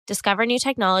Discover new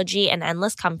technology and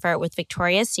endless comfort with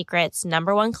Victoria's Secret's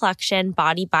 #1 collection,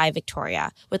 Body by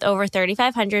Victoria. With over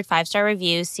 3,500 five-star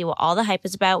reviews, see what all the hype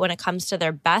is about when it comes to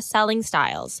their best-selling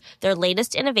styles. Their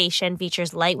latest innovation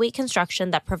features lightweight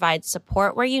construction that provides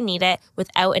support where you need it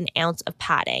without an ounce of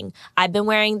padding. I've been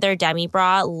wearing their demi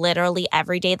bra literally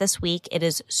every day this week. It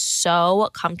is so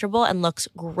comfortable and looks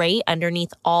great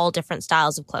underneath all different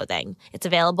styles of clothing. It's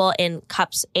available in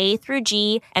cups A through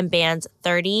G and bands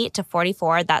 30 to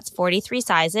 44. That's 43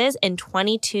 sizes in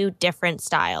 22 different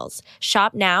styles.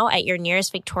 Shop now at your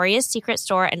nearest Victoria's Secret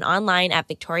store and online at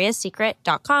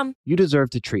victoriassecret.com. You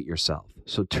deserve to treat yourself.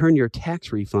 So turn your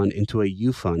tax refund into a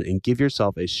U-Fund and give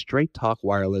yourself a Straight Talk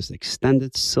Wireless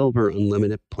Extended Silver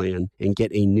Unlimited plan and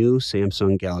get a new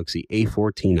Samsung Galaxy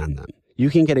A14 on them. You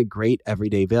can get a great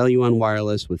everyday value on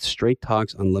wireless with Straight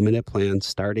Talk's unlimited plan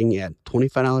starting at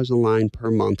 $25 a line per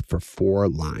month for 4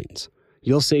 lines.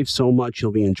 You'll save so much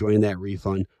you'll be enjoying that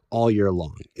refund all year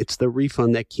long. It's the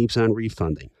refund that keeps on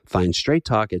refunding. Find Straight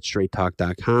Talk at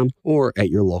straighttalk.com or at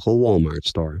your local Walmart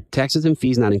store. Taxes and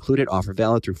fees not included. Offer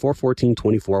valid through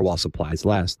 4/14/24 while supplies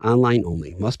last. Online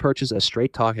only. Must purchase a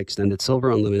Straight Talk Extended Silver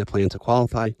Unlimited plan to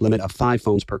qualify. Limit of 5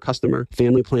 phones per customer.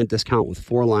 Family plan discount with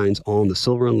 4 lines all in the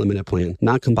Silver Unlimited plan.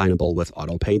 Not combinable with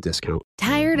auto pay discount.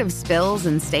 Tired of spills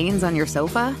and stains on your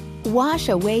sofa? Wash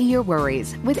away your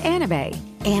worries with Anabay.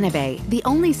 Anabay, the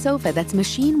only sofa that's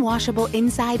machine washable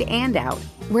inside and out,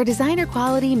 where designer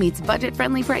quality meets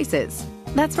budget-friendly prices.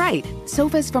 That's right,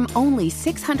 sofas from only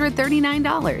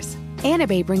 $639.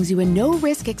 Anabay brings you a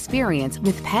no-risk experience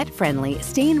with pet-friendly,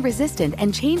 stain-resistant,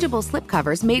 and changeable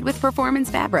slipcovers made with performance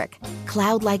fabric,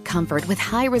 cloud-like comfort with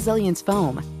high-resilience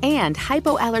foam, and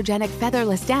hypoallergenic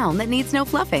featherless down that needs no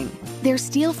fluffing. Their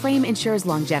steel frame ensures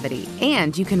longevity,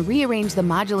 and you can rearrange the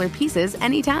modular pieces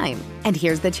anytime. And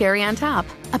here's the cherry on top,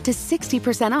 up to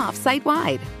 60% off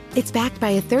site-wide. It's backed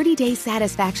by a 30-day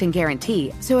satisfaction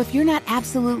guarantee, so if you're not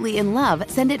absolutely in love,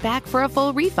 send it back for a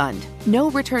full refund. No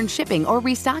return shipping or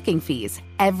restocking fees.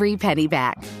 Every penny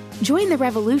back. Join the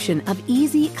revolution of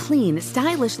easy, clean,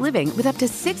 stylish living with up to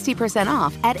 60%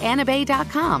 off at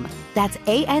anabay.com. That's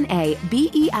ANABEI.com.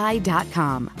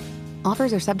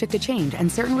 Offers are subject to change and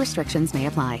certain restrictions may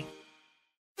apply.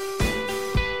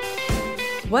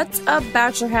 What's up,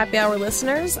 Bachelor Happy Hour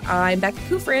listeners? I'm Becca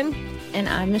Kufrin. And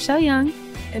I'm Michelle Young.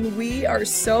 And we are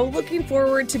so looking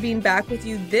forward to being back with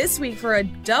you this week for a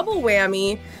double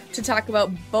whammy to talk about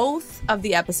both of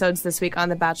the episodes this week on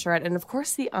The Bachelorette and, of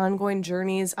course, the ongoing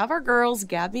journeys of our girls,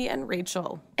 Gabby and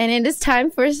Rachel. And it is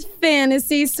time for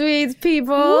Fantasy Suites,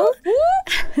 people.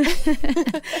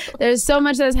 There's so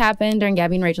much that has happened during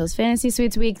Gabby and Rachel's Fantasy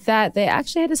Suites week that they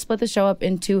actually had to split the show up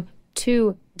into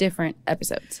 2 different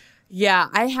episodes. Yeah,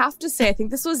 I have to say, I think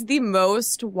this was the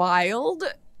most wild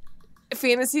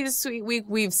Fantasy Suite week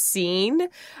we've seen.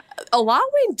 A lot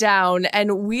went down,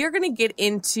 and we are going to get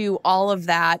into all of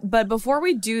that. But before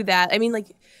we do that, I mean, like,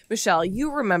 Michelle,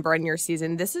 you remember in your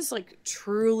season, this is like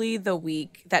truly the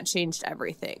week that changed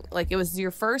everything. Like, it was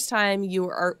your first time you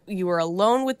were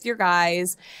alone with your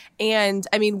guys, and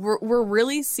I mean, we're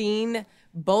really seeing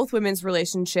both women's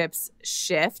relationships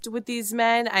shift with these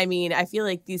men. I mean, I feel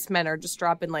like these men are just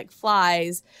dropping like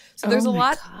flies. So there's a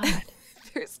lot. God.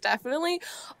 There's definitely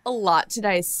a lot to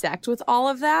dissect with all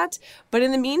of that. But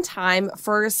in the meantime,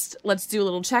 first, let's do a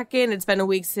little check-in. It's been a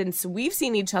week since we've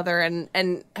seen each other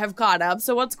and have caught up.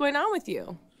 So what's going on with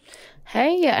you?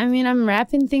 Hey, I mean, I'm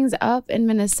wrapping things up in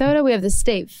Minnesota. We have the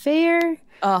state fair.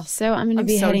 Oh, so I'm going to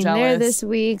be heading there this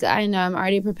week. I know I'm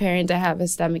already preparing to have a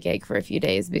stomach ache for a few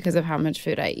days because of how much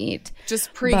food I eat.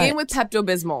 Just pregame with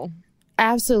Pepto-Bismol.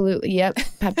 Absolutely. Yep.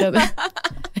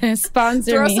 Pepto-Bismol.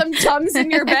 Sponsor me. Throw some Tums in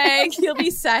your bag. You'll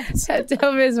be set.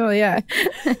 Pepto-Bismol, yeah.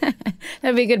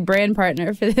 That'd be a good brand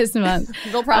partner for this month.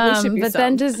 They'll probably ship you But some.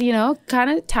 then just, kind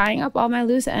of tying up all my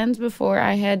loose ends before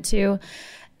I head to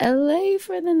LA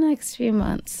for the next few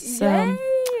months. So Yay!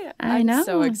 I know. I'm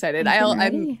so excited.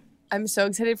 I'm so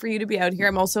excited for you to be out here.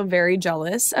 I'm also very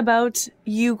jealous about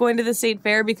you going to the state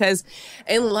fair because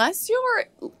unless you're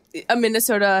a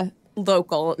Minnesota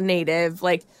local native,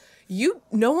 like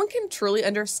no one can truly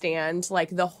understand like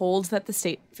the hold that the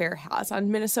state fair has on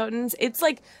Minnesotans. It's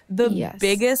like the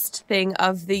biggest thing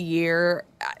of the year,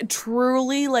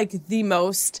 truly like the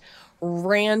most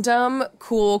random,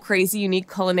 cool, crazy, unique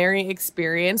culinary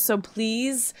experience. So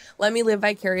please let me live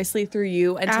vicariously through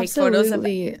you and take photos of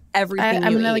everything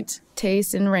I'm you gonna eat.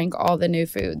 Taste and rank all the new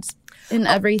foods and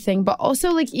everything. But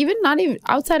also like not even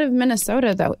outside of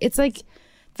Minnesota though. It's like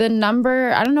I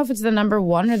don't know if it's the number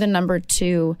 1 or the number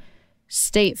 2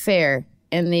 state fair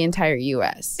in the entire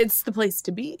U.S. It's the place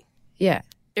to be. Yeah.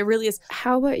 It really is.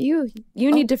 How about you?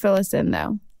 You need to fill us in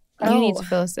though. You need to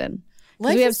fill us in.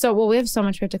 We have so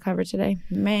much we have to cover today.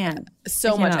 Man.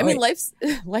 So much. I mean, life's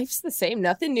the same.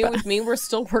 Nothing new with me. We're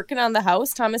still working on the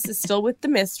house. Thomas is still with the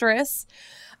mistress.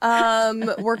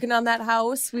 Working on that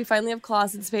house. We finally have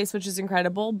closet space, which is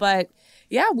incredible. But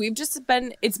yeah,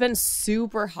 it's been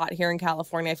super hot here in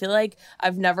California. I feel like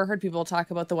I've never heard people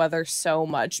talk about the weather so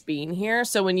much being here.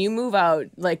 So when you move out,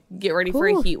 like, get ready for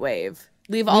a heat wave.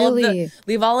 Leave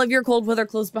all of your cold weather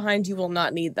clothes behind. You will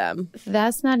not need them.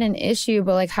 That's not an issue,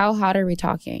 but like, how hot are we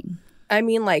talking? I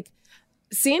mean, like,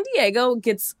 San Diego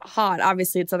gets hot.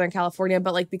 Obviously, it's Southern California,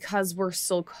 but like, because we're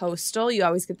so coastal, you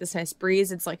always get this nice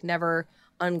breeze. It's like never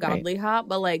ungodly hot,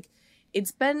 but like,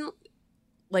 it's been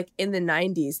like in the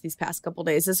 90s these past couple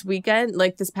days. This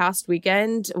past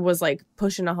weekend was like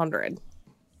pushing 100.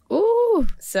 Ooh.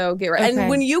 So get ready. Okay. And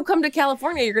when you come to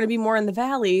California, you're going to be more in the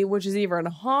valley, which is even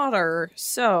hotter.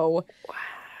 So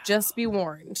just be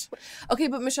warned. Okay,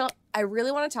 but Michelle, I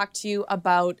really want to talk to you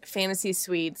about fantasy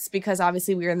suites because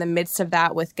obviously we are in the midst of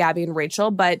that with Gabby and Rachel,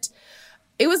 but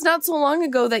it was not so long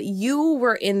ago that you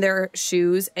were in their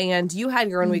shoes and you had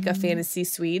your own week of fantasy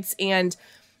suites. And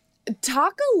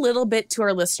talk a little bit to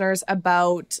our listeners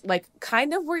about like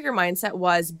kind of where your mindset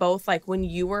was, both like when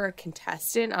you were a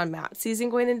contestant on Matt's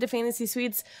season going into fantasy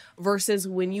suites versus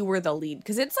when you were the lead,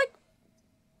 because it's like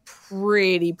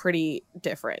pretty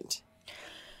different.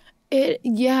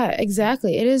 Yeah,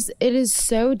 exactly. It is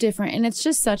so different, and it's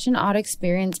just such an odd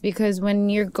experience because when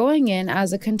you're going in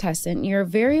as a contestant, you're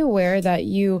very aware that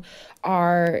you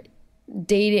are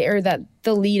dating or that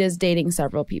the lead is dating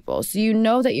several people. So you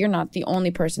know that you're not the only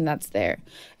person that's there.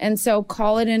 And so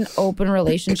call it an open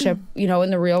relationship, in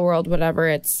the real world, whatever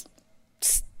it's,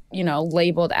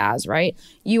 labeled as, right?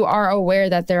 You are aware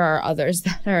that there are others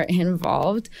that are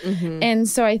involved. Mm-hmm. And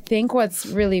so I think what's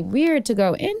really weird to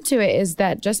go into it is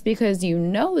that just because you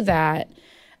know that,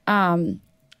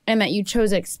 and that you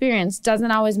chose experience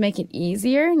doesn't always make it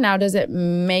easier. Now, does it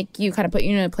make you kind of put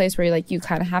you in a place where you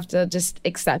kind of have to just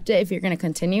accept it if you're going to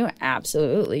continue?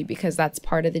 Absolutely, because that's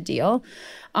part of the deal.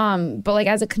 But like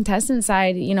as a contestant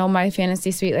side, my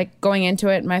fantasy suite, like going into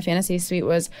it, my fantasy suite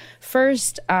was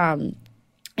first.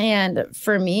 And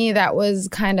for me, that was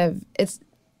kind of, it's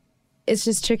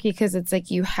just tricky because it's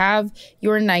like you have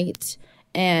your night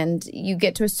and you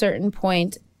get to a certain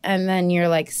point and then you're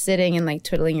like sitting and like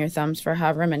twiddling your thumbs for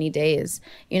however many days,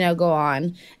 go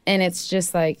on. And it's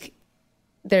just like,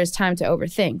 there's time to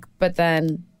overthink. But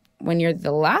then when you're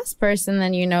the last person,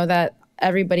 then you know that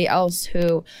everybody else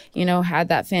who, had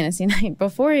that fantasy night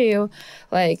before you,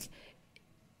 like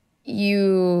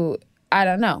I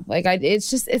don't know. Like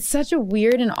it's such a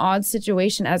weird and odd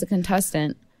situation as a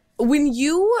contestant. When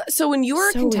you were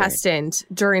a contestant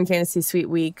during Fantasy Suite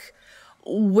Week,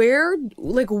 where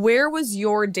was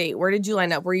your date? Where did you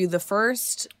line up? Were you the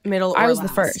first, middle, or last? I was the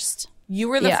first. You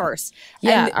were the first.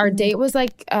 Yeah, and our date was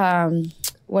like,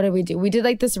 what did we do? We did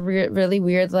like this really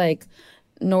weird like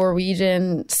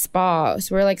Norwegian spa.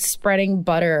 So we're like spreading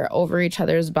butter over each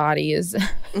other's bodies,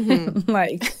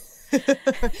 like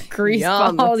grease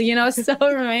balls. So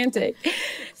romantic.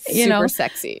 Super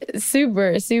sexy.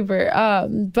 Super.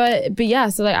 But yeah,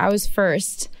 so like I was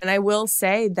first. And I will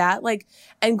say that like,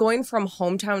 and going from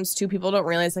hometowns too, people don't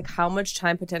realize like how much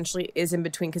time potentially is in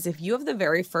between. Because if you have the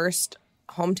very first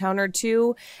hometown or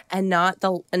two and not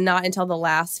until the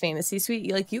last fantasy suite,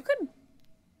 you could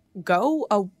go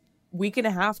a week and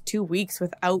a half, 2 weeks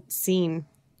without seeing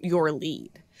your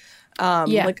lead.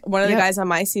 Like one of the guys on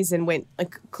my season went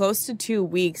like close to 2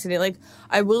 weeks, and it like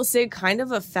I will say kind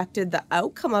of affected the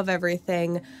outcome of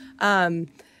everything. And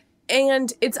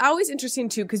it's always interesting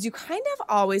too because you kind of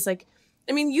always like,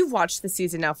 I mean, you've watched the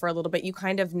season now for a little bit. You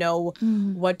kind of know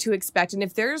what to expect, and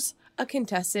if there's a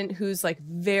contestant who's like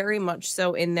very much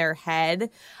so in their head,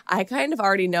 I kind of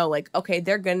already know like, okay,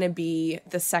 they're gonna be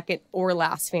the second or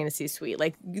last fantasy suite.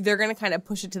 Like they're gonna kind of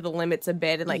push it to the limits a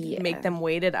bit and like make them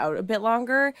wait it out a bit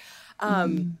longer.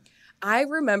 I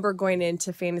remember going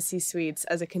into fantasy suites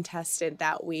as a contestant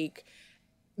that week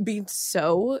being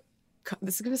so,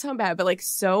 this is gonna sound bad, but like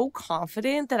so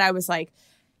confident that I was like,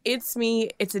 it's me,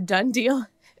 it's a done deal.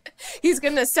 He's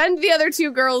gonna send the other two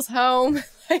girls home.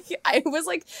 Like I was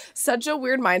like such a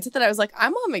weird mindset that I was like,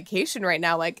 I'm on vacation right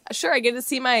now. Like, sure, I get to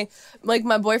see my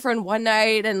boyfriend one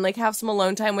night and like have some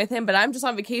alone time with him, but I'm just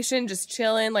on vacation, just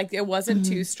chilling. Like it wasn't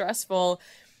too stressful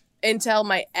until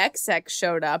my ex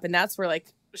showed up, and that's where like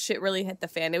shit really hit the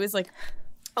fan. It was like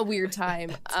a weird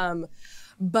time.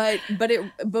 But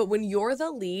when you're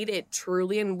the lead, it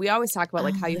truly, and we always talk about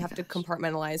like how you have to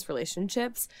compartmentalize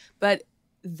relationships, but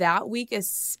that week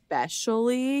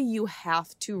especially, you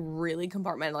have to really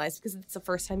compartmentalize because it's the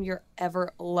first time you're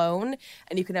ever alone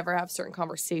and you can never have certain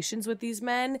conversations with these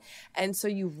men. And so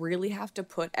you really have to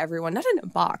put everyone, not in a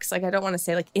box, like I don't want to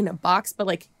say like in a box, but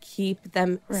like keep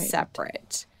them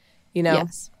separate, you know?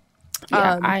 Yes.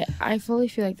 Yeah, I fully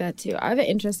feel like that too. I have an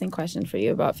interesting question for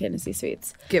you about fantasy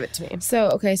suites. Give it to me. So,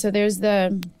 okay, so there's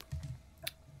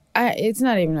it's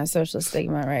not even a social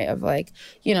stigma, right? Of like,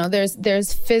 you know,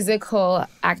 there's physical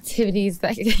activities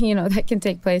that, you know, that can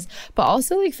take place. But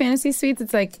also like fantasy suites,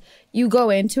 it's like you go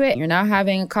into it, you're now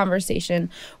having a conversation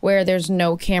where there's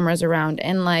no cameras around.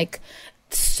 And like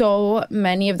so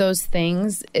many of those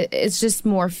things, it's just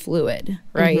more fluid,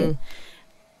 right?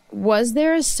 Mm-hmm. Was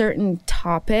there a certain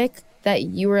topic that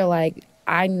you were like,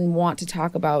 I want to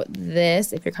talk about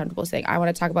this, if you're comfortable saying, I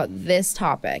want to talk about this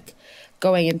topic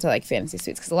going into like fantasy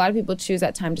suites? Because a lot of people choose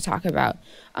that time to talk about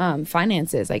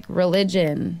finances, like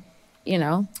religion, you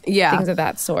know, things of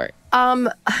that sort. I'm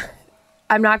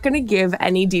not going to give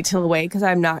any detail away because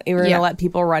I'm not even going to let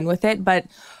people run with it. But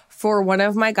for one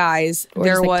of my guys, Or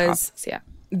there just, like, was topics,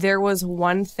 there was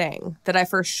one thing that I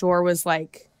for sure was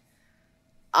like,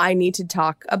 I need to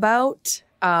talk about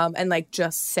and like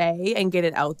just say and get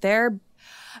it out there.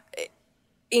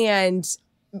 And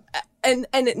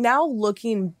now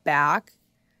looking back,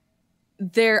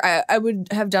 I would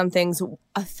have done things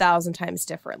 1,000 times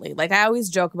differently. Like I always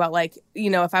joke about like, you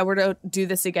know, if I were to do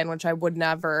this again, which I would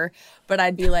never, but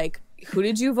I'd be like, who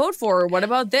did you vote for? What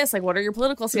about this? Like, what are your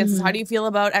political stances? Mm-hmm. How do you feel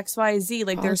about X, Y, Z?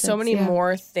 Like, there's so many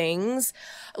more things.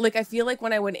 Like, I feel like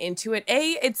when I went into it,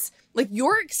 it's like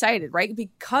you're excited, right?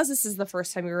 Because this is the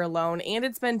first time you're alone. And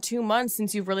it's been 2 months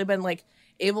since you've really been like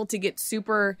able to get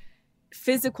super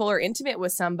physical or intimate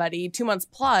with somebody, 2 months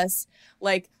plus.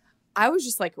 Like, I was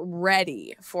just like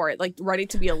ready for it, like ready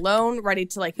to be alone, ready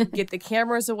to like get the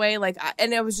cameras away. Like,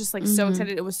 and I was just like so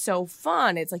excited. It was so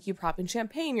fun. It's like you pop in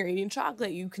champagne, you're eating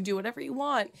chocolate, you can do whatever you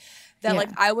want. That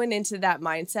like I went into that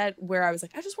mindset where I was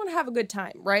like, I just want to have a good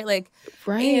time. Right. Like,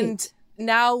 and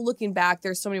now looking back,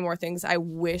 there's so many more things I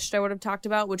wished I would have talked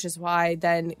about, which is why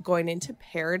then going into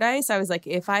Paradise, I was like,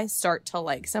 if I start to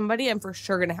like somebody, I'm for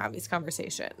sure going to have these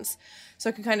conversations. So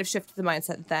I could kind of shift the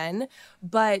mindset then.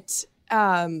 But,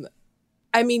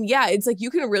 I mean, yeah, it's like you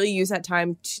can really use that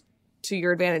time to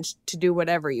your advantage to do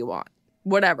whatever you want,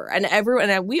 whatever.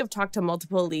 And we have talked to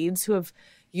multiple leads who have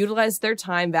utilized their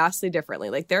time vastly differently.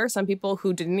 Like there are some people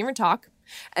who didn't even talk,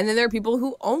 and then there are people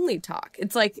who only talk.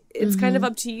 It's like it's kind of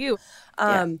up to you.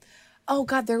 Oh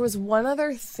God, there was one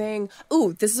other thing.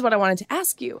 Ooh, this is what I wanted to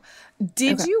ask you.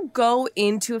 Did you go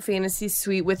into a fantasy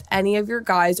suite with any of your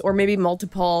guys, or maybe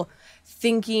multiple,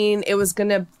 thinking it was going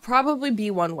to probably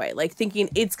be one way, like thinking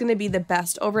it's going to be the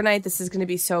best overnight, this is going to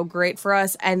be so great for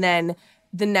us, and then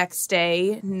the next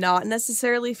day not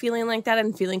necessarily feeling like that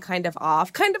and feeling kind of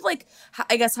off, kind of like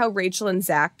I guess how Rachel and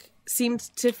Zach seemed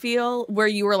to feel, where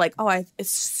you were like, oh, I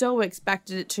so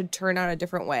expected it to turn out a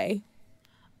different way?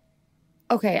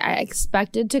 Okay, I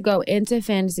expected to go into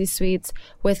fantasy suites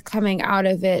with coming out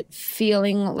of it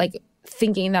feeling like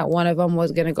thinking that one of them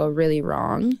was going to go really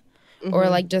wrong. Mm-hmm. Or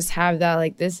like just have that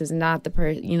like, this is not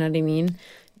the you know what I mean?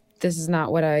 This is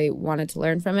not what I wanted to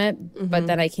learn from it. Mm-hmm. But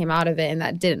then I came out of it and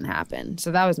that didn't happen.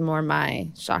 So that was more my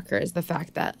shocker, is the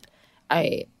fact that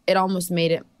it almost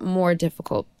made it more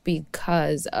difficult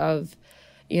because of,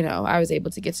 you know, I was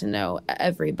able to get to know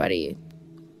everybody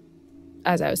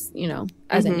as I was, you know,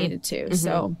 as I needed to. Mm-hmm.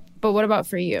 So, but what about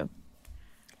for you?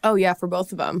 Oh yeah, for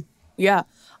both of them. Yeah.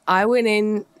 I went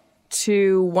in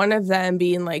to one of them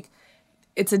being like,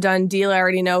 it's a done deal. I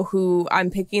already know who I'm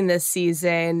picking this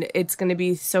season. It's going to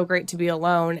be so great to be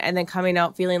alone. And then coming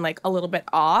out feeling like a little bit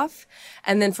off.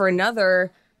 And then for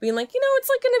another being like, you know, it's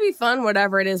like going to be fun,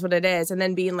 whatever it is, what it is. And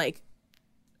then being like,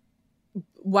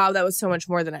 wow, that was so much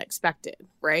more than I expected.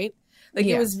 Right. Like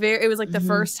it was like the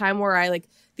first time where I like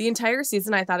the entire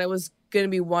season, I thought it was going to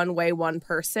be one way, one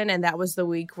person. And that was the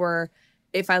week where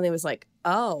it finally was like,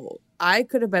 oh, I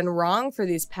could have been wrong for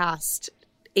these past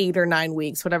 8 or 9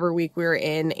 weeks, whatever week we were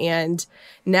in. And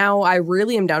now I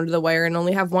really am down to the wire and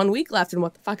only have 1 week left. And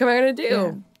what the fuck am I going to do?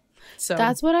 Yeah. So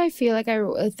that's what I feel like.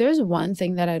 If there's one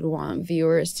thing that I'd want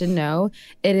viewers to know,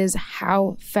 it is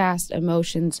how fast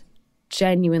emotions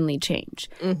genuinely change.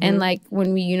 And like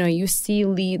when we, you know, you see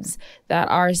leads that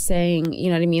are saying, you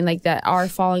know what I mean, like that are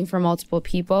falling for multiple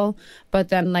people, but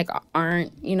then like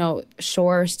aren't, you know,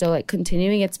 sure, still like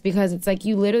continuing. It's because it's like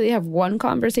you literally have one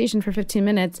conversation for 15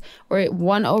 minutes or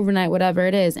one overnight, whatever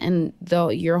it is, and though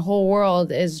your whole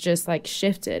world is just like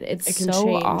shifted. It's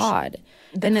so odd.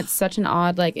 And it's such an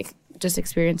odd like just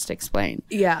experience to explain.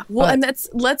 Yeah. Well, and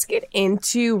let's get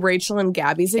into Rachel and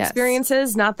Gabby's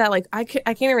experiences. Not that like I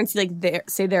can't even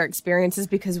say their experiences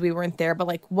because we weren't there, but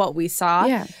like what we saw.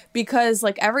 Yeah. Because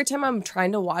like every time I'm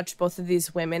trying to watch both of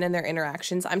these women and their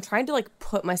interactions, I'm trying to like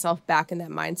put myself back in that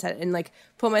mindset and like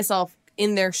put myself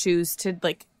in their shoes to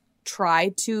like try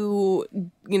to,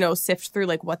 you know, sift through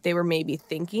like what they were maybe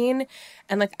thinking.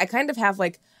 And like I kind of have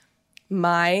like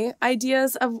my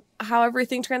ideas of how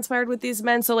everything transpired with these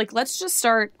men. So like let's just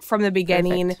start from the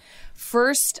beginning. Perfect.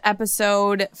 First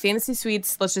episode, Fantasy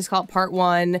Suites, let's just call it part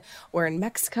 1. We're in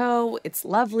Mexico. It's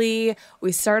lovely.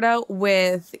 We start out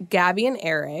with Gabby and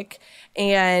Eric,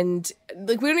 and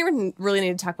like we don't even really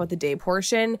need to talk about the day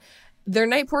portion. Their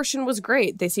night portion was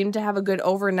great. They seemed to have a good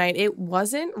overnight. It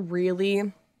wasn't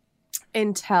really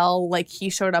until like he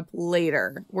showed up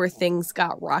later where things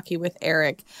got rocky with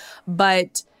Eric.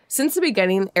 But since the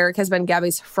beginning, Eric has been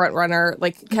Gabby's front runner.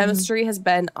 Like chemistry has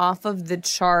been off of the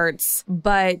charts.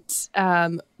 But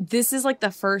this is like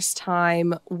the first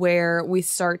time where we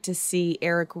start to see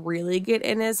Eric really get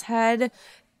in his head,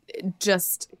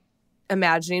 just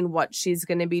imagining what she's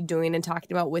going to be doing and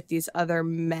talking about with these other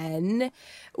men.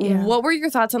 Yeah. What were your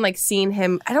thoughts on like seeing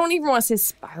him? I don't even want to say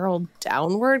spiral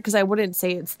downward because I wouldn't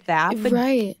say it's that,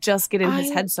 but just get in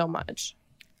his head so much.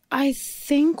 I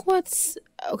think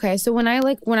okay, so when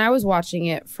I was watching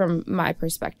it from my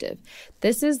perspective,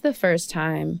 this is the first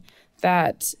time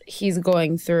that he's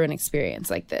going through an experience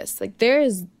like this. Like there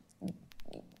is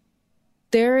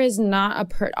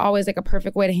not always like a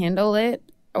perfect way to handle it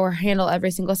or handle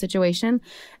every single situation.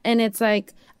 And it's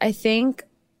like, I think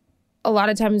a lot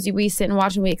of times we sit and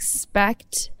watch and we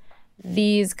expect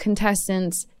these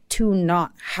contestants to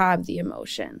not have the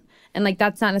emotion. And like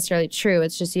that's not necessarily true.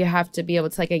 It's just you have to be able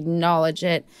to like acknowledge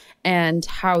it and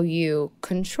how you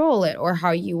control it or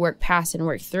how you work past and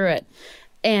work through it.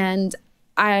 And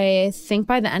I think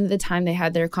by the end of the time they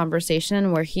had their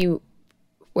conversation where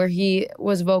he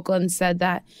was vocal and said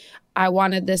that I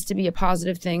wanted this to be a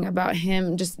positive thing about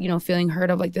him just, you know, feeling hurt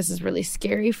of like this is really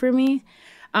scary for me.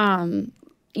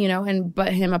 You know,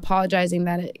 but him apologizing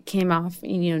that it came off,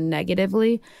 you know,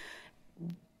 negatively.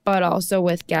 But also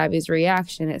with Gabby's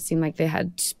reaction, it seemed like they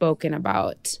had spoken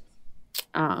about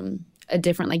a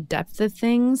different like depth of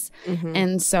things. Mm-hmm.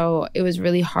 And so it was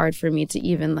really hard for me to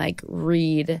even like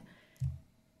read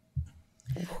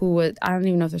I don't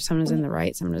even know if there's someone who's in the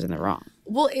right, someone who's in the wrong.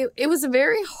 Well, it was a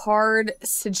very hard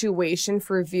situation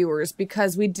for viewers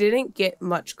because we didn't get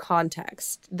much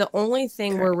context. The only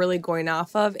thing we're really going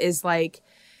off of is like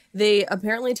they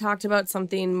apparently talked about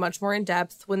something much more in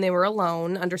depth when they were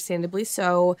alone, understandably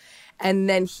so. And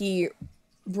then he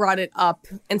brought it up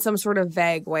in some sort of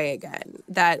vague way again,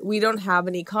 that we don't have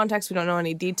any context. We don't know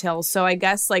any details. So I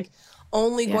guess like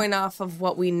only going off of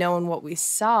what we know and what we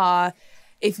saw,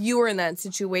 if you were in that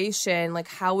situation, like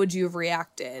how would you have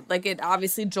reacted? Like it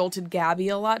obviously jolted Gabby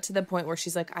a lot to the point where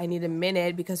she's like, I need a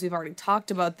minute because we've already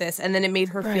talked about this. And then it made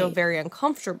her feel very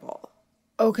uncomfortable.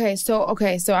 Okay, so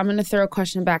I'm going to throw a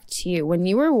question back to you. When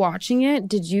you were watching it,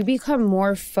 did you become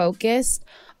more focused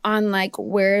on like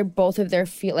where both of their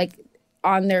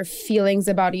on their feelings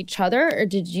about each other, or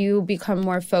did you become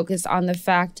more focused on the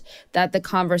fact that the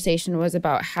conversation was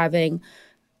about having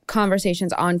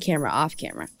conversations on camera, off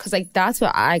camera? Because like that's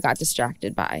what I got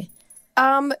distracted by.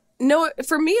 No,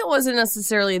 for me, it wasn't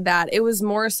necessarily that. It was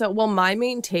more so, well, my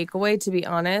main takeaway, to be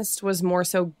honest, was more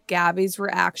so Gabby's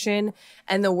reaction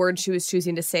and the words she was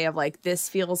choosing to say of like, this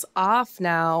feels off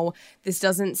now. This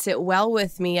doesn't sit well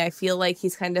with me. I feel like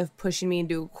he's kind of pushing me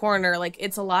into a corner. Like,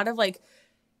 it's a lot of like,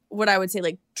 what I would say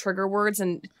like trigger words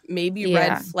and maybe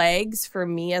red flags for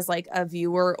me as like a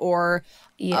viewer or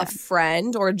a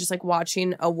friend, or just like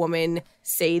watching a woman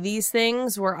say these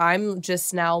things where I'm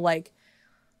just now like,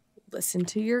 listen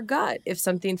to your gut. If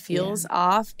something feels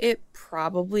off, it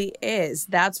probably is.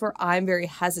 That's where I'm very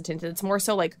hesitant. And it's more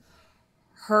so like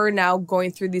her now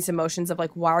going through these emotions of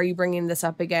like, why are you bringing this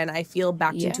up again? I feel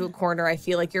backed into a corner. I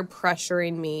feel like you're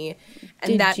pressuring me.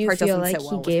 And that part doesn't sit well with me. Did you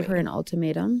feel like he gave her an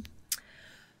ultimatum?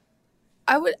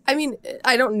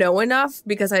 I don't know enough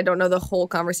because I don't know the whole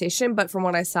conversation, but from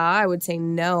what I saw, I would say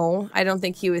no. I don't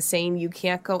think he was saying you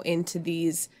can't go into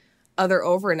these other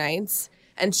overnights.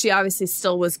 And she obviously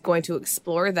still was going to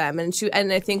explore them. And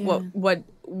I think what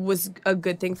was a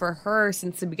good thing for her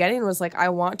since the beginning was like, I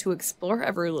want to explore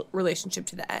every relationship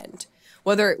to the end.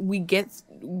 Whether we get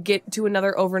to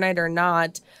another overnight or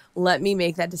not, let me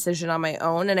make that decision on my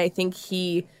own. And I think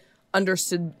he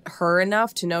understood her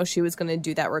enough to know she was going to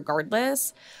do that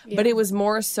regardless. Yeah. But it was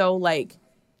more so like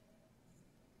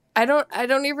I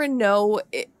don't even know.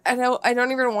 I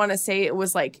don't even want to say it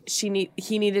was like he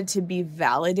needed to be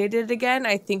validated again.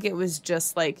 I think it was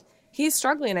just like he's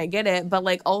struggling. I get it, but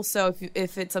like also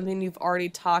if it's something you've already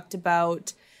talked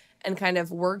about and kind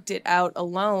of worked it out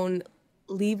alone,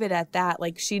 leave it at that.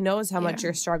 Like she knows how much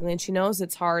you're struggling. She knows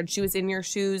it's hard. She was in your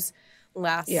shoes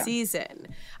last season.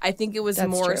 I think it was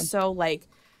more so like.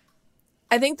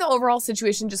 I think the overall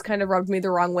situation just kind of rubbed me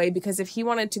the wrong way because if he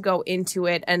wanted to go into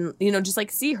it and, you know, just like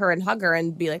see her and hug her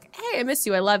and be like, hey, I miss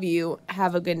you. I love you.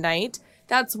 Have a good night.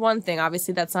 That's one thing.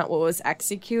 Obviously, that's not what was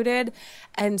executed.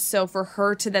 And so for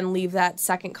her to then leave that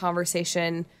second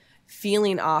conversation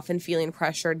feeling off and feeling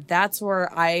pressured, that's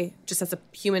where I just as a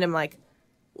human am like,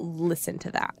 listen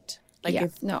to that. Like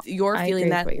if you're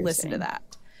feeling that, listen to that.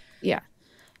 Yeah.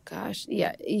 Gosh,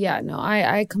 no,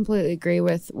 I completely agree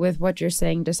with what you're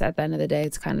saying. Just at the end of the day,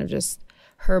 it's kind of just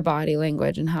her body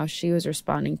language and how she was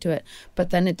responding to it.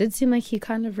 But then it did seem like he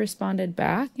kind of responded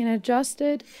back and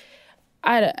adjusted.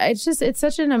 It's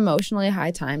such an emotionally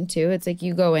high time too. It's like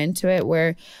you go into it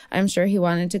where I'm sure he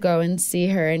wanted to go and see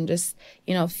her and just,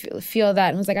 you know, feel that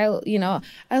and was like, I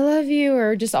love you,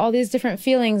 or just all these different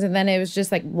feelings. And then it was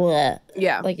just like, bleh.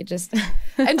 Yeah. Like it just.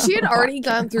 And she had already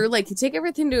gone through, like, to take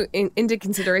everything into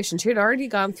consideration, she had already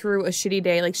gone through a shitty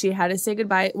day. Like, she had to say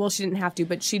goodbye. Well, she didn't have to,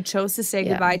 but she chose to say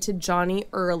goodbye to Johnny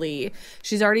early.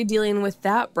 She's already dealing with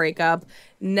that breakup.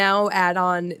 Now add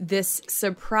on this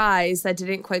surprise that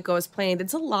didn't quite go as planned.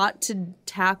 It's a lot to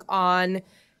tack on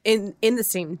in the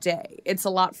same day. It's a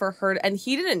lot for her. And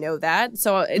he didn't know that.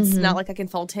 So it's not like I can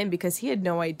fault him because he had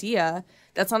no idea.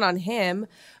 That's not on him.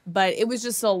 But it was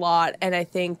just a lot. And I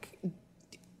think,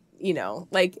 you know,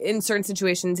 like in certain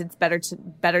situations, it's better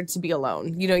to be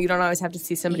alone. You know, you don't always have to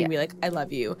see somebody and be like, I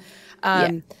love you.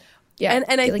 Yeah.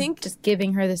 And I think just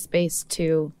giving her the space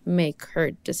to make her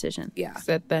decision. Yeah.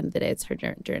 So at the end of the day, it's her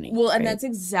journey. Well, and that's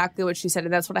exactly what she said.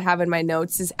 And that's what I have in my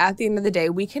notes is at the end of the day,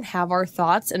 we can have our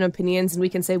thoughts and opinions and we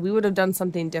can say we would have done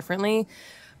something differently.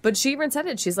 But she even said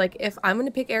it. She's like, if I'm going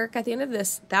to pick Eric at the end of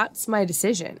this, that's my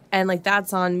decision. And like,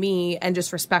 that's on me, and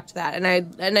just respect that.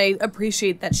 And I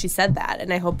appreciate that she said that.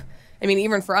 And I hope, I mean,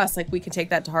 even for us, like we can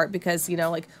take that to heart because, you know,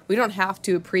 like we don't have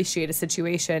to appreciate a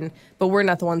situation, but we're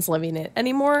not the ones living it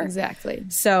anymore. Exactly.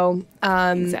 So,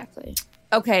 exactly.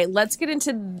 Okay, let's get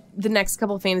into the next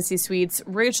couple of fantasy suites.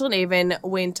 Rachel and Avon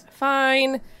went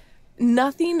fine.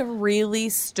 Nothing really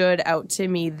stood out to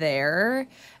me there.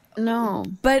 No.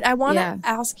 But I want to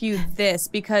ask you this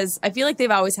because I feel like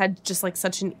they've always had just like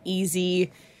such an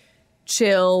easy,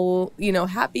 chill, you know,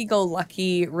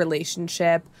 happy-go-lucky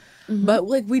relationship. Mm-hmm. But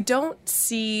like we don't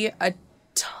see a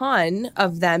ton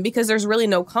of them because there's really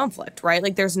no conflict, right?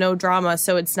 Like there's no drama,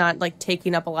 so it's not like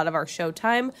taking up a lot of our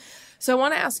showtime. So I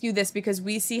want to ask you this because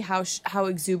we see how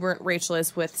exuberant Rachel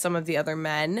is with some of the other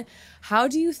men. How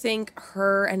do you think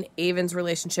her and Avon's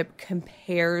relationship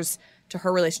compares to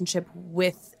her relationship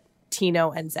with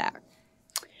Tino and Zach?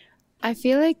 I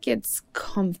feel like it's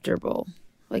comfortable.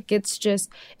 Like it's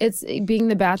being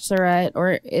the Bachelorette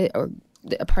or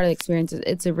a part of the experience.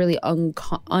 It's a really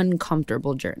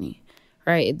uncomfortable journey,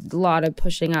 right? It's a lot of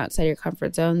pushing outside your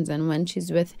comfort zones. And when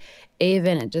she's with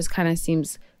Avon, it just kind of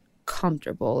seems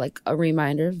comfortable, like a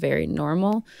reminder, very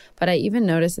normal. But I even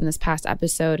noticed in this past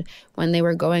episode when they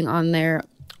were going on their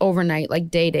overnight like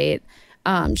day date,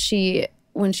 when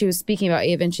she was speaking about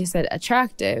Avon, she said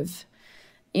attractive,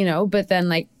 you know, but then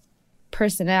like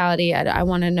personality, I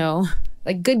want to know,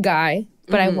 like good guy,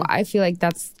 but I feel like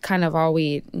that's kind of all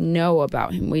we know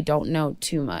about him. We don't know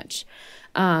too much.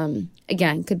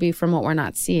 Again, could be from what we're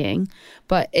not seeing,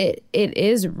 but it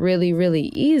is really,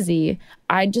 really easy.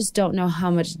 I just don't know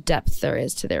how much depth there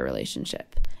is to their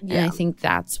relationship. Yeah. And I think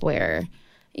that's where,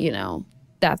 you know,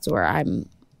 that's where I'm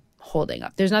holding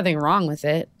up. There's nothing wrong with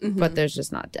it, but there's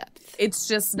just not depth. It's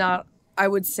just not, I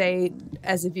would say,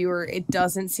 as a viewer, it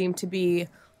doesn't seem to be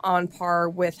on par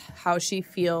with how she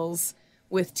feels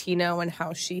with Tino and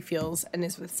how she feels and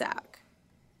is with Zach.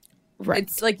 Right.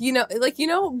 It's like, you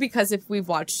know, because if we've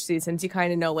watched seasons, you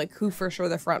kind of know like who for sure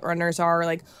the front runners are,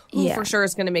 like who for sure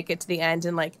is going to make it to the end.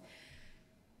 And like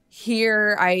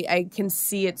here, I can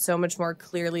see it so much more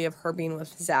clearly of her being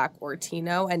with Zach or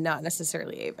Tino and not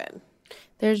necessarily Avon.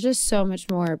 There's just so much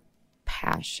more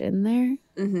passion there.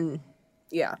 Mm-hmm.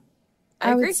 Yeah.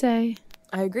 I would say.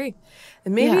 I agree.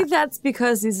 And maybe that's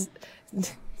because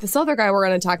this other guy we're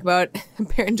going to talk about,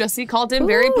 Baron Jesse called him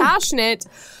very passionate.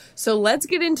 So let's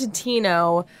get into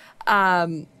Tino.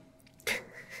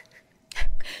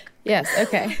 Yes,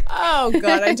 okay. Oh,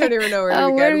 God, I don't even know where to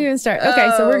begin. Where do we even start?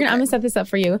 Okay, so I'm going to set this up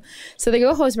for you. So they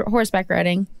go horseback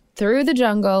riding. through the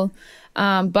jungle.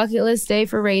 Bucket list day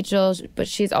for Rachel, but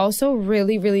she's also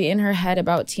really, really in her head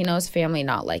about Tino's family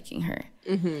not liking her.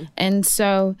 Mm-hmm. And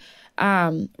so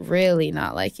really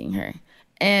not liking her.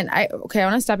 And I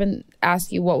want to stop and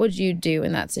ask you, what would you do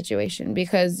in that situation?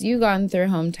 Because you gone through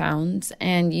hometowns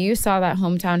and you saw that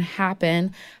hometown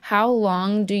happen. How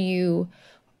long do you,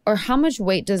 or how much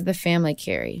weight does the family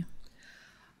carry?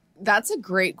 That's a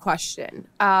great question.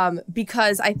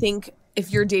 Because I think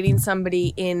if you're dating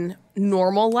somebody in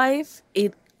normal life,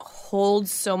 it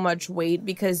holds so much weight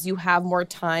because you have more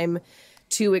time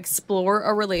to explore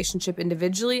a relationship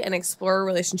individually and explore a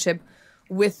relationship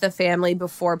with the family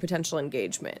before potential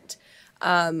engagement.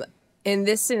 In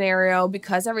this scenario,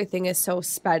 because everything is so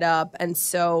sped up and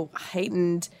so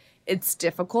heightened, it's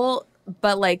difficult.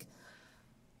 But like,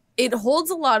 it holds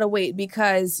a lot of weight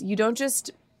because you don't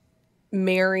just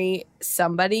marry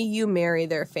somebody, you marry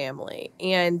their family.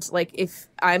 And like, if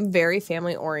I'm very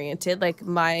family oriented, like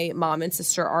my mom and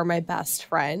sister are my best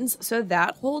friends, so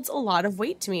that holds a lot of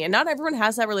weight to me. And not everyone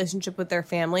has that relationship with their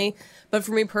family, but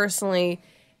for me personally,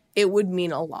 it would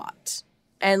mean a lot.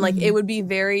 And like, it would be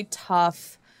very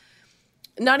tough,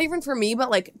 not even for me, but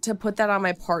like to put that on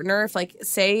my partner. If like,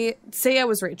 say I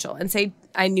was Rachel and say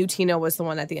I knew Tino was the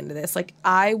one at the end of this, like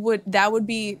that would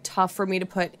be tough for me to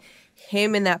put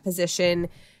him in that position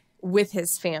with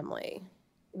his family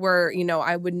where, you know,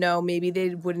 I would know maybe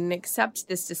they wouldn't accept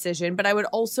this decision, but I would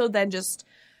also then just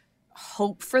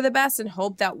hope for the best and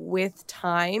hope that with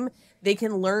time they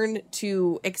can learn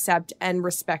to accept and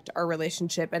respect our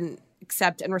relationship and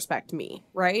accept and respect me,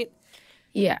 right?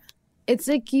 Yeah. It's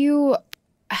like you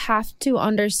have to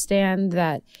understand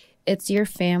that it's your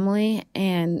family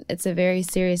and it's a very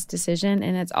serious decision,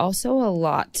 and it's also a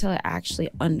lot to actually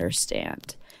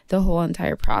understand the whole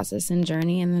entire process and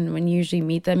journey. And then when you usually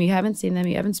meet them, you haven't seen them,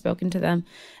 you haven't spoken to them,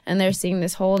 and they're seeing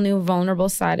this whole new vulnerable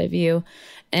side of you.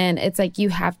 And it's like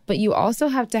but you also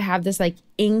have to have this like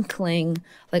inkling,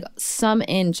 like some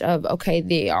inch of, okay,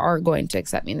 they are going to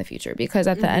accept me in the future, because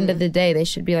at the end of the day, they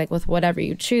should be like, with whatever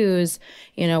you choose,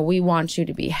 you know, we want you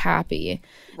to be happy.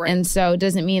 Right. And so it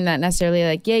doesn't mean that necessarily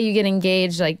like, yeah, you get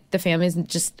engaged, like the family's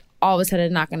just all of a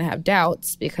sudden not going to have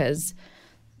doubts, because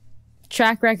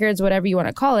track records, whatever you want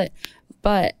to call it,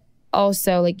 but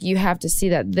also like you have to see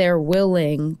that they're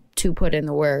willing to put in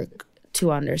the work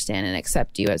to understand and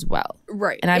accept you as well.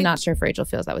 Right. And I'm not sure if Rachel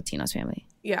feels that with Tino's family.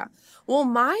 Yeah. Well,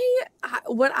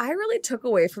 what I really took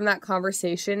away from that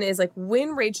conversation is like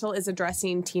when Rachel is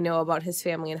addressing Tino about his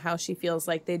family and how she feels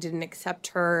like they didn't accept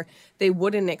her, they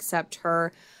wouldn't accept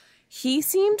her, he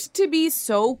seemed to be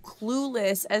so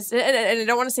clueless and I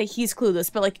don't want to say he's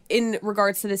clueless, but like in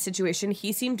regards to this situation,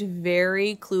 he seemed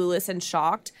very clueless and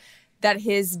shocked that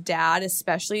his dad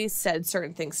especially said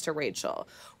certain things to Rachel,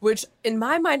 which in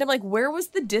my mind, I'm like, where was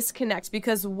the disconnect?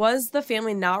 Because was the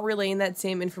family not relaying that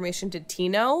same information to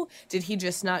Tino? Did he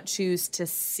just not choose to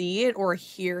see it or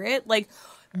hear it? Like,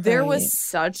 there was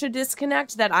such a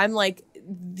disconnect that I'm like,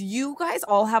 you guys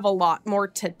all have a lot more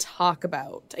to talk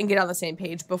about and get on the same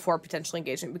page before potential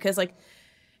engagement. Because like,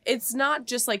 it's not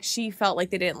just like she felt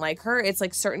like they didn't like her. It's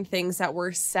like certain things that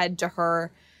were said to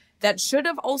her that should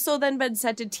have also then been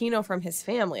said to Tino from his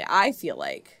family, I feel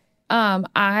like.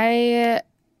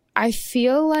 I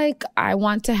feel like I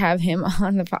want to have him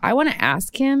on the I want to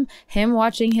ask him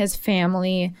watching his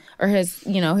family or his,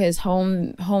 you know, his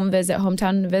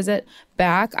hometown visit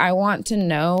back. I want to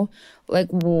know like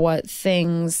what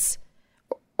things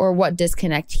or what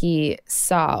disconnect he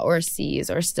saw or sees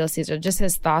or still sees, or just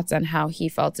his thoughts on how he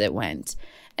felt it went.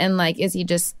 And like, is he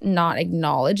just not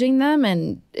acknowledging them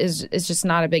and is just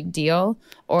not a big deal,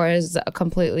 or is a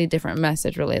completely different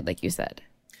message relayed, like you said?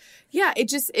 Yeah,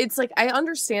 it's like, I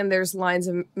understand there's lines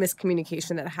of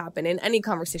miscommunication that happen in any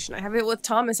conversation. I have it with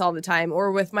Thomas all the time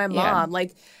or with my mom,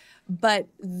 like, but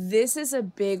this is a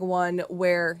big one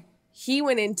where he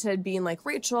went into being like,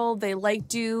 Rachel, they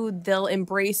liked you, they'll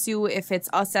embrace you if it's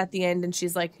us at the end. And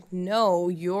she's like, no,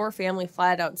 your family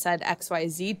flat out said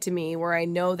XYZ to me, where I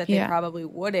know that they probably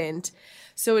wouldn't.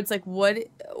 So it's like, what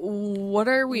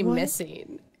are we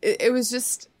missing? It was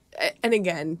just, and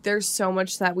again, there's so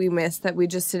much that we missed that we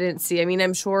just didn't see. I mean,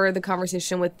 I'm sure the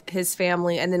conversation with his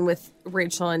family and then with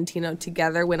Rachel and Tino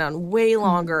together went on way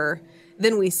longer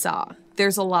than we saw.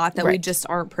 There's a lot that we just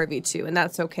aren't privy to, and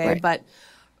that's okay. But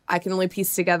I can only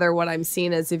piece together what I'm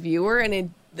seeing as a viewer,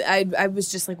 and I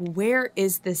was just like, where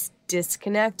is this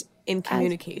disconnect in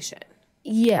communication?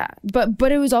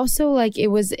 But it was also like it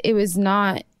was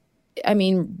not I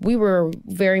mean, we were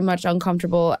very much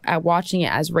uncomfortable at watching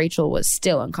it as Rachel was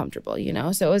still uncomfortable, you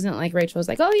know? So it wasn't like Rachel was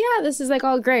like, oh, yeah, this is like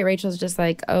all great. Rachel's just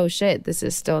like, oh, shit, this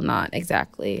is still not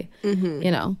exactly, you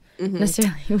know,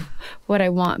 necessarily what I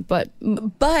want. But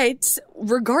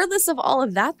regardless of all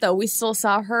of that, though, we still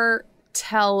saw her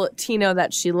tell Tino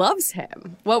that she loves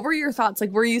him. What were your thoughts?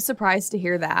 Like, were you surprised to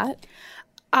hear that?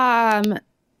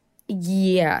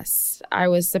 Yes, I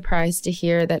was surprised to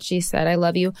hear that she said, I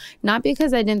love you. Not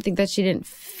because I didn't think that she didn't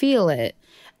feel it.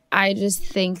 I just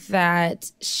think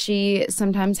that she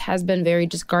sometimes has been very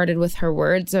just guarded with her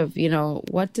words of, you know,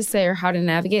 what to say or how to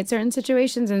navigate certain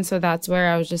situations. And so that's where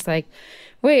I was just like,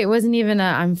 wait, it wasn't even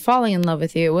I'm falling in love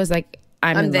with you. It was like,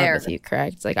 I'm in there. love with you,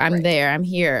 correct? Like, I'm there. I'm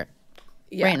here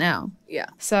right now. Yeah.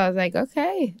 So I was like,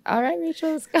 okay, all right,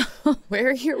 Rachel, let's go.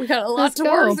 We're here. We got a lot to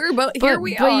work through, but here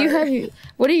we are.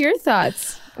 What are your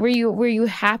thoughts? Were you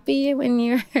happy when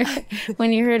you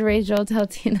heard Rachel tell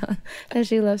Tina that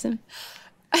she loves him?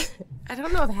 I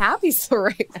don't know if happy's the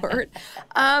right word.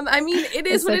 I mean, it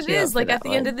is what it is. Like, at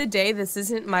the end of the day, this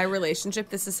isn't my relationship.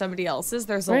 This is somebody else's.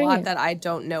 There's a lot that I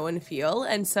don't know and feel.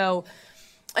 And so,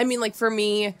 I mean, like, for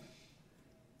me,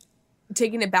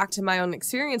 taking it back to my own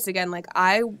experience again, like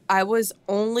I was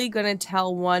only going to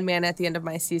tell one man at the end of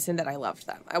my season that I loved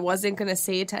them. I wasn't going to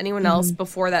say it to anyone else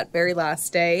before that very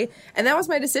last day. And that was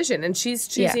my decision. And she's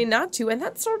choosing not to. And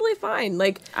that's totally fine.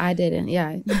 Like, I didn't.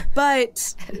 Yeah.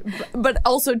 But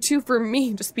also too, for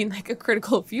me, just being like a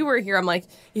critical viewer here, I'm like,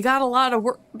 you got a lot of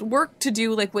work to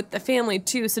do, like with the family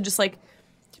too. So just like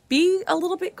be a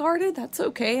little bit guarded. That's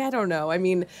okay. I don't know. I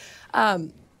mean,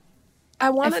 I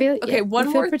want to. Okay,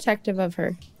 one more. Protective of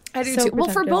her. I do too. Well,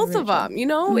 for both of them, you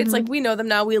know, it's like we know them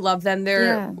now. We love them.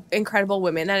 They're incredible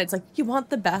women, and it's like you want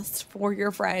the best for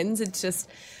your friends. It's just.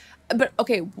 But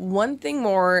okay, one thing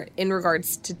more in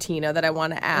regards to Tina that I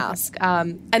want to ask,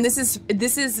 and this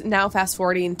is now fast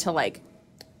forwarding to like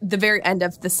the very end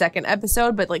of the second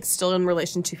episode, but like still in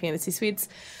relation to Fantasy Suites.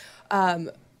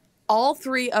 All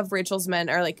three of Rachel's men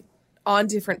are like on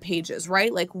different pages,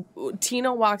 right? Like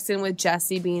Tina walks in with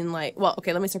Jesse being like, well,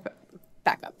 okay, let me start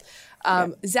back up.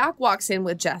 Zach walks in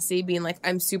with Jesse being like,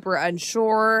 I'm super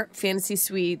unsure. Fantasy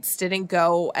Suites didn't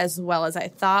go as well as I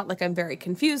thought. Like, I'm very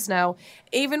confused now.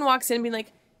 Avon walks in being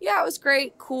like, yeah, it was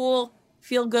great. Cool.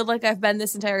 Feel good like I've been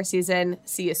this entire season.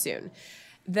 See you soon.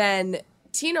 Then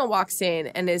Tina walks in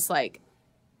and is like,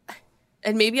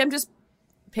 and maybe I'm just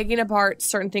picking apart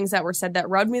certain things that were said that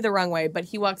rubbed me the wrong way, but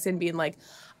he walks in being like,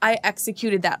 I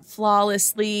executed that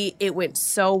flawlessly. It went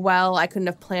so well. I couldn't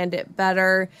have planned it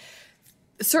better.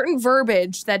 Certain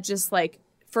verbiage that just like,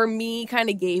 for me,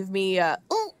 kind of gave me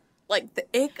like the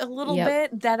ick a little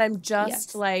bit, that I'm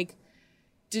just like,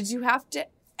 did you have to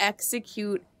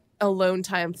execute alone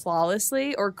time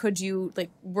flawlessly, or could you,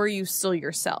 like, were you still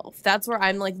yourself? That's where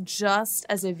I'm like, just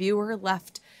as a viewer,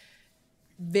 left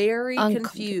very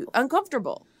confused,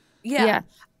 uncomfortable. Yeah.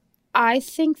 I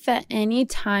think that any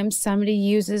time somebody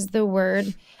uses the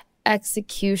word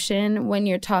execution when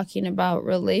you're talking about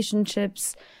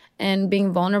relationships and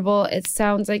being vulnerable, it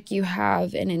sounds like you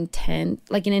have an intent,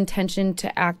 like an intention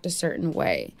to act a certain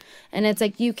way. And it's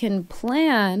like you can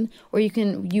plan, or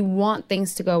you want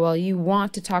things to go well. You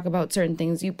want to talk about certain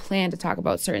things. You plan to talk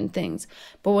about certain things.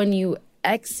 But when you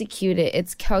execute it,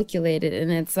 it's calculated,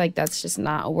 and it's like that's just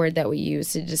not a word that we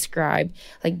use to describe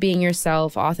like being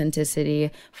yourself,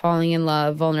 authenticity, falling in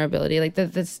love, vulnerability. Like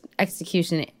this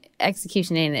execution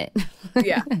ain't it.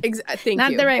 Yeah, thank you.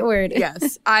 Not the right word.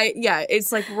 Yes,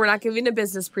 it's like we're not giving a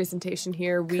business presentation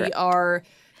here. We are,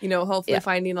 you know, hopefully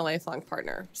finding a lifelong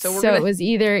partner. So it was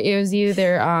either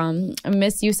a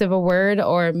misuse of a word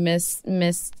or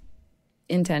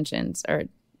intentions, or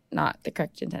not the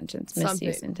correct intentions,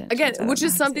 misuse intentions. Again, which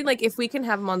is something like if we can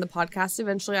have him on the podcast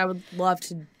eventually, I would love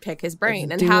to pick his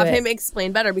brain and have him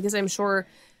explain better, because I'm sure,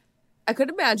 I could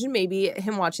imagine maybe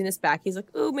him watching this back, he's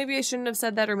like, ooh, maybe I shouldn't have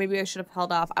said that, or maybe I should have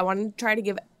held off. I want to try to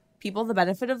give people the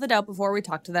benefit of the doubt before we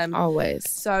talk to them. Always.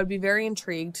 So I would be very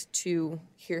intrigued to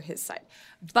hear his side.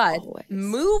 But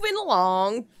moving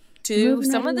along to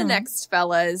some of the next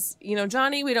fellas, you know,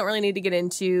 Johnny, we don't really need to get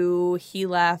into. He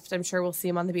left. I'm sure we'll see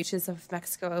him on the beaches of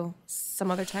Mexico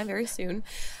some other time very soon.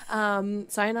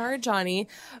 Sayonara, Johnny.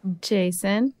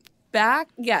 Jason. Back,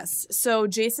 yes. So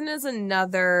Jason is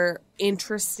another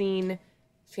interesting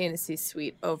fantasy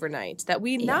suite overnight that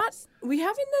we haven't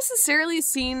necessarily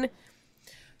seen.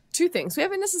 Two things. We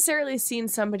haven't necessarily seen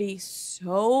somebody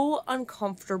so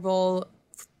uncomfortable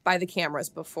by the cameras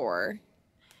before.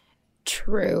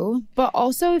 True. But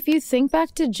also, if you think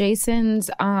back to Jason's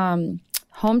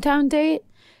hometown date,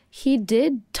 he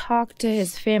did talk to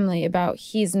his family about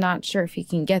he's not sure if he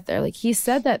can get there. Like, he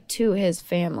said that to his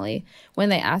family when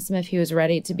they asked him if he was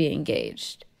ready to be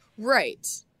engaged. Right.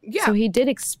 Yeah. So he did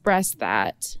express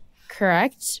that,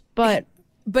 correct? But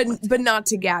not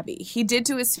to Gabby. He did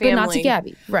to his family. But not to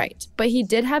Gabby, right. But he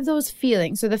did have those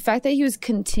feelings. So the fact that he was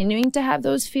continuing to have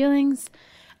those feelings,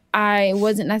 I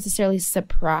wasn't necessarily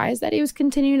surprised that he was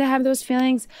continuing to have those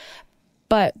feelings.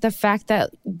 But the fact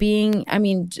that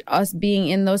us being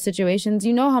in those situations,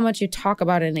 you know how much you talk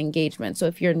about an engagement. So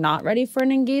if you're not ready for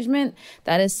an engagement,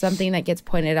 that is something that gets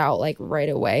pointed out like right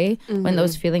away when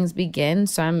those feelings begin.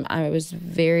 So I was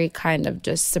very kind of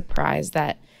just surprised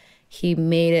that he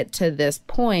made it to this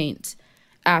point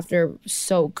after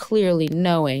so clearly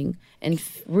knowing and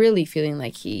really feeling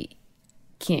like he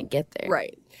can't get there.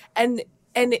 Right. And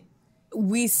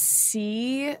we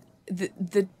see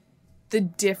the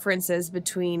differences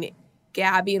between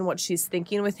Gabby and what she's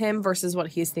thinking with him versus what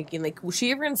he's thinking. Like, she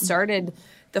even started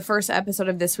the first episode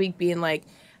of this week being like,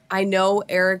 I know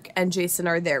Eric and Jason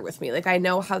are there with me. Like, I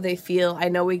know how they feel. I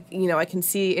know I can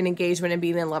see an engagement and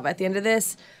being in love at the end of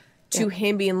this. To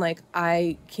him being like,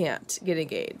 I can't get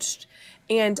engaged.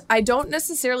 And I don't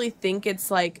necessarily think it's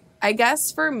like, I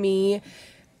guess for me,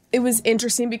 it was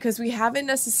interesting because we haven't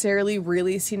necessarily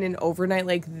really seen an overnight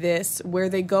like this where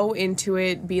they go into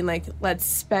it being like, let's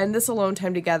spend this alone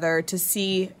time together to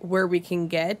see where we can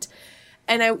get.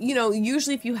 And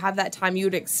usually if you have that time, you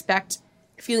would expect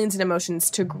feelings and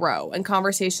emotions to grow and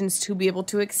conversations to be able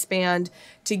to expand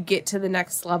to get to the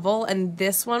next level. And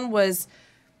this one was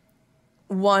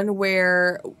one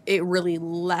where it really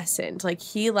lessened. Like,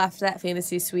 he left that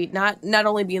fantasy suite not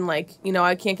only being like,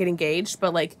 I can't get engaged,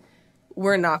 but like,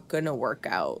 we're not gonna work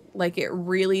out. Like, it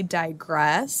really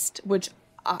digressed, which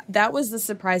that was the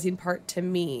surprising part to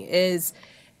me. Is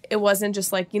it wasn't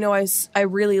just like, I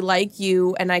really like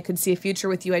you and I could see a future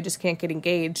with you, I just can't get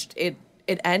engaged. It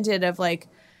ended of like,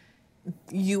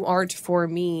 you aren't for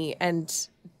me and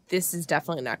this is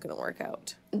definitely not gonna work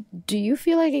out. Do you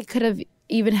feel like it could have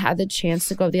even had the chance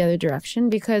to go the other direction?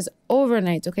 Because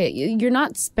overnight, okay, you're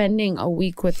not spending a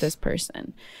week with this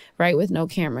person, right? With no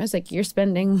cameras. Like, you're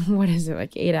spending, what is it,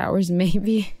 like 8 hours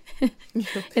maybe?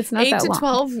 It's not 8 that to long.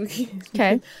 12.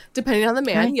 Okay. Depending on the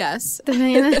man, right? yes.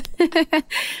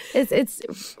 It's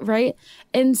right.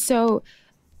 And so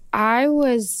I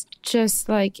was just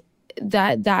like,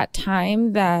 that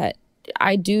time that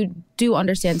I do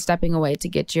understand stepping away to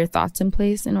get your thoughts in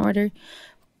place in order.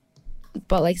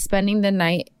 But like spending the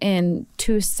night in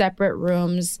 2 separate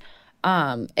rooms,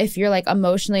 if you're like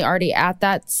emotionally already at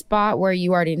that spot where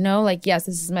you already know, like, yes,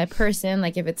 this is my person.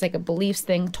 Like, if it's like a beliefs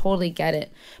thing, totally get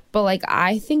it. But like,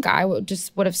 I think I would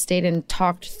have stayed and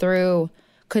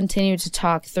continued to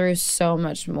talk through so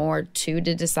much more to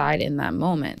decide in that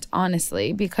moment,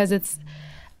 honestly, because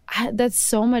that's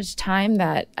so much time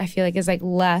that I feel like is like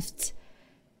left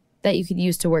that you could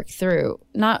use to work through.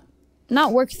 Not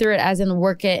work through it as in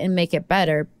work it and make it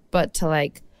better, but to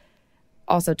like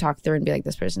also talk through and be like,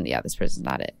 this person's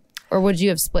not it. Or would you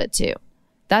have split too?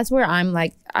 That's where I'm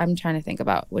trying to think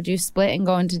about. Would you split and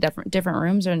go into different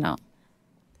rooms or no?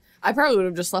 I probably would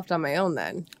have just left on my own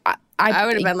then. I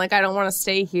would have been like, I don't want to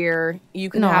stay here. You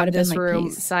can have this room,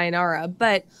 like, sayonara.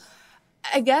 But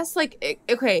I guess like,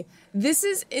 okay, this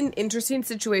is an interesting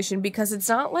situation because it's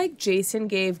not like Jason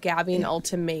gave Gabby an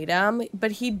ultimatum,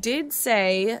 but he did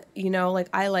say, like,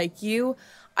 I like you.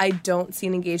 I don't see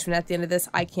an engagement at the end of this.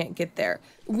 I can't get there.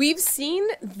 We've seen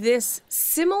this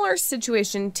similar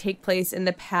situation take place in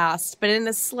the past, but in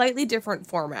a slightly different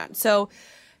format. So,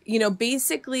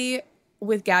 basically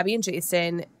with Gabby and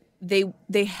Jason,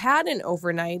 they had an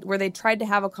overnight where they tried to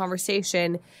have a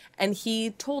conversation and he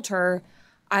told her,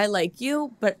 I like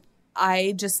you, but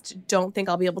I just don't think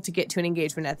I'll be able to get to an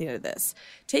engagement at the end of this.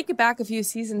 Take it back a few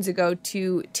seasons ago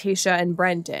to Tayshia and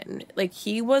Brendan. Like,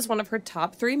 he was one of her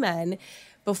top 3 men.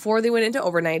 Before they went into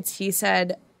overnights, he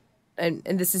said, and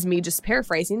this is me just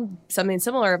paraphrasing, something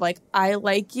similar of like, I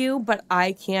like you, but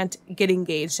I can't get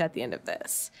engaged at the end of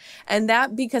this. And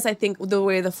that, because I think the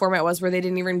way the format was where they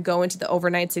didn't even go into the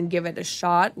overnights and give it a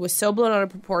shot, was so blown out of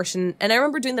proportion. And I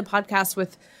remember doing the podcast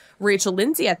with Rachel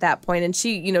Lindsay at that point, and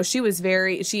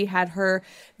she had her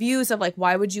views of like,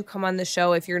 why would you come on the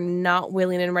show if you're not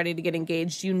willing and ready to get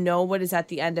engaged? You know what is at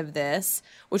the end of this,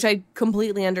 which I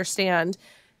completely understand.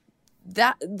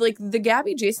 That, like, the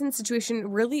Gabby Jason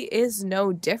situation really is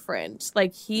no different.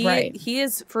 Like, he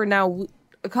is for now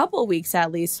a couple of weeks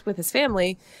at least with his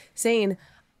family saying,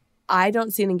 I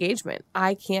don't see an engagement.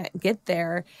 I can't get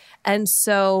there. And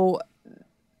so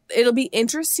it'll be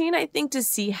interesting, I think, to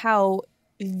see how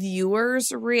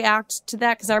viewers react to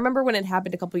that? Because I remember when it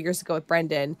happened a couple years ago with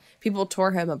Brendan, people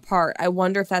tore him apart. I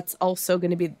wonder if that's also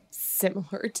going to be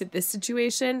similar to this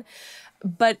situation.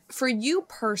 But for you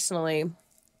personally,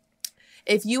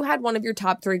 if you had one of your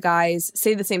top 3 guys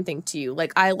say the same thing to you,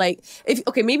 like,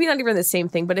 maybe not even the same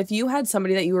thing, but if you had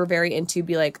somebody that you were very into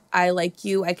be like, I like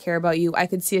you, I care about you, I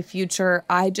could see a future,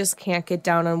 I just can't get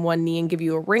down on one knee and give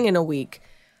you a ring in a week,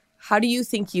 how do you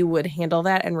think you would handle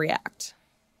that and react?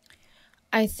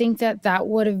 I think that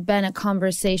would have been a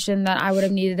conversation that I would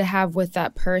have needed to have with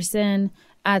that person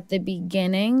at the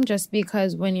beginning, just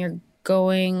because when you're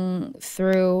going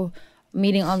through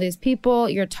meeting all these people,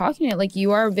 you're talking it like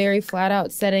you are very flat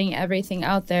out setting everything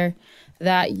out there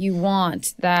that you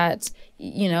want, that,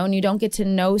 you know, and you don't get to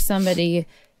know somebody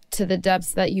to the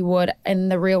depths that you would in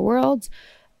the real world,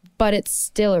 but it's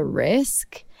still a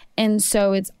risk. And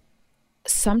so it's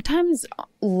sometimes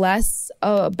less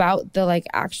about the like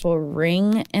actual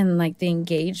ring and like the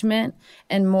engagement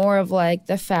and more of like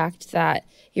the fact that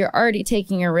you're already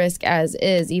taking a risk as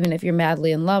is, even if you're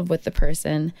madly in love with the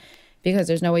person, because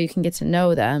there's no way you can get to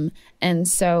know them. And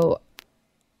so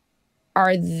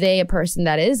are they a person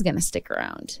that is going to stick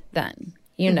around then?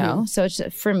 You know? So it's,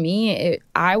 for me,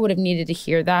 I would have needed to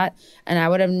hear that, and I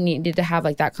would have needed to have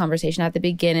like that conversation at the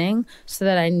beginning so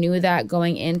that I knew that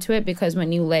going into it, because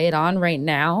when you lay it on right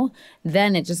now,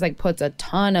 then it just like puts a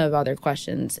ton of other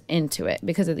questions into it,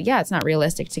 because it's not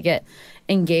realistic to get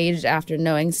engaged after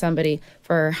knowing somebody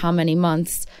for how many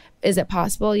months. Is it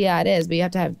possible? Yeah, it is. But you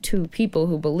have to have 2 people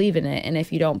who believe in it. And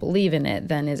if you don't believe in it,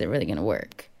 then is it really going to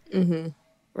work?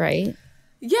 Right?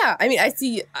 Yeah. I mean,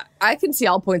 I can see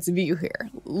all points of view here.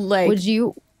 Like, would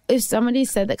you, if somebody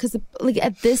said that, because like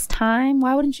at this time,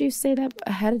 why wouldn't you say that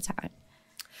ahead of time?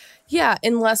 Yeah,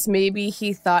 unless maybe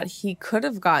he thought he could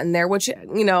have gotten there, which,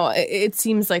 you know, it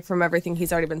seems like from everything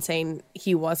he's already been saying,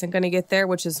 he wasn't going to get there,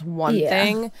 which is one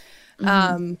thing.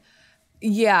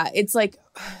 It's like...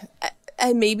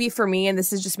 And maybe for me, and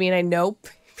this is just me, and I know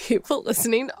people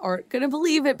listening aren't going to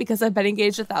believe it because I've been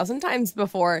engaged 1,000 times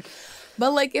before.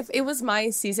 But, like, if it was my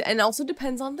season, and also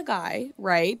depends on the guy,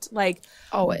 right? Like,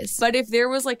 always. But if there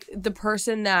was, like, the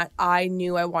person that I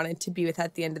knew I wanted to be with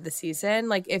at the end of the season,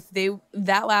 like, if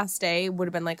that last day would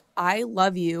have been like, I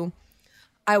love you,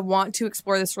 I want to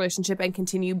explore this relationship and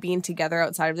continue being together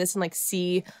outside of this and, like,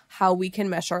 see how we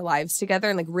can mesh our lives together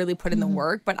and, like, really put in the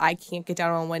work, but I can't get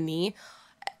down on one knee.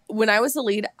 When I was the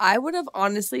lead, I would have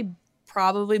honestly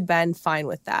probably been fine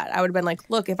with that. I would have been like,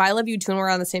 look, if I love you too and we're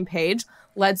on the same page,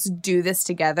 let's do this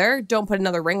together. Don't put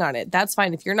another ring on it. That's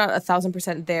fine if you're not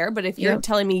 1,000% there. But if you're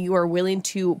telling me you are willing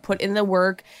to put in the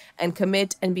work and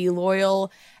commit and be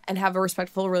loyal and have a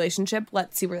respectful relationship,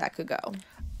 let's see where that could go.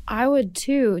 I would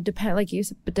too, like you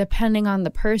said, depending on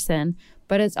the person,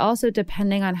 but it's also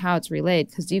depending on how it's relayed,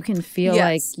 because you can feel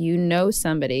like you know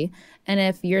somebody. And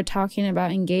if you're talking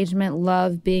about engagement,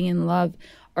 love, being in love,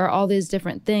 or all these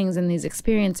different things and these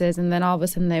experiences, and then all of a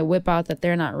sudden they whip out that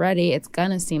they're not ready, it's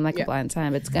going to seem like a blind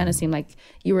time. It's going to seem like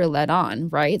you were led on,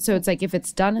 right? So it's like if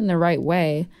it's done in the right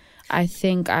way, I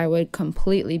think I would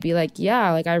completely be like,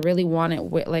 yeah, like I really want it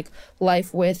like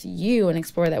life with you and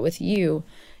explore that with you,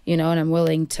 you know, and I'm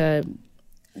willing to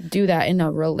do that in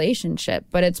a relationship.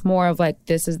 But it's more of like,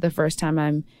 this is the first time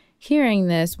I'm hearing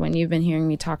this when you've been hearing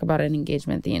me talk about an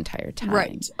engagement the entire time.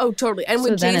 Right. Oh, totally. And so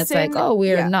with then Jason, it's like, oh,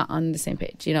 we're not on the same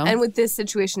page, you know? And with this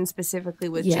situation specifically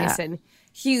with Jason,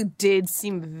 he did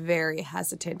seem very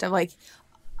hesitant. I'm like,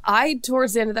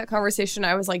 towards the end of that conversation,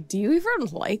 I was like, do you even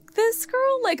like this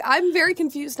girl? Like, I'm very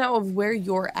confused now of where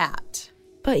you're at.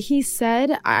 But he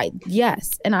said,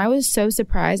 yes. And I was so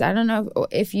surprised. I don't know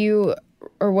if you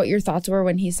or what your thoughts were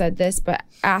when he said this, but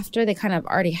after they kind of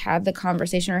already had the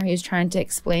conversation where he was trying to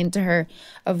explain to her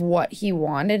of what he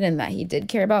wanted and that he did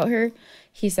care about her,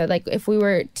 he said, like, if we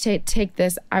were to take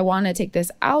this, I want to take this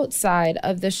outside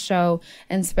of the show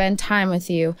and spend time with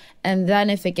you. And then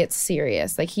if it gets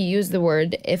serious, like he used the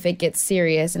word, if it gets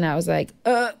serious. And I was like,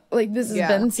 this has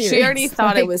been serious. She already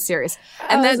thought it was serious.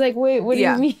 And I was like, wait, what do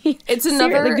you mean? It's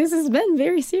another, like, this has been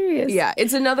very serious. Yeah.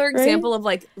 It's another example of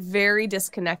like very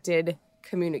disconnected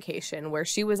communication where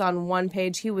she was on one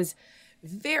page. He was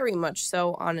very much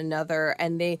so on another,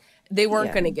 and they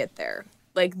weren't going to get there.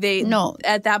 Like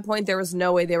at that point, there was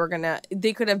no way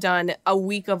they could have done a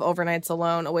week of overnights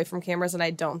alone away from cameras, and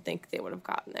I don't think they would have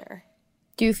gotten there.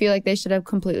 Do you feel like they should have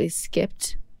completely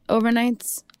skipped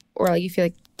overnights? Or like you feel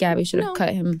like Gabby should have cut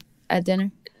him at dinner?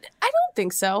 I don't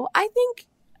think so. I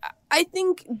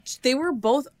think they were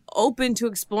both open to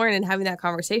exploring and having that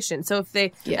conversation. So if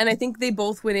and I think they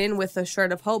both went in with a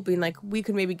shred of hope, being like, we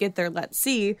could maybe get there, let's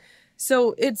see.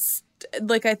 So it's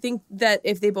like, I think that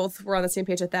if they both were on the same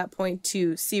page at that point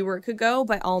to see where it could go,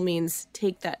 by all means,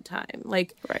 take that time.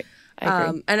 Like, Right. I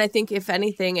agree. And I think if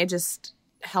anything, it just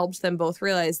helped them both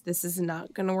realize this is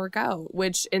not going to work out,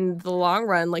 which in the long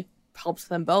run, like, helps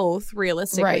them both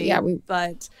realistically. Right, yeah,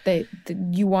 but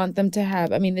you want them to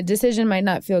have, I mean, the decision might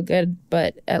not feel good,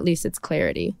 but at least it's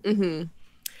clarity. Mm-hmm.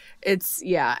 It's,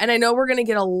 yeah. And I know we're going to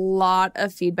get a lot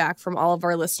of feedback from all of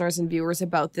our listeners and viewers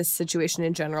about this situation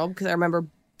in general, because I remember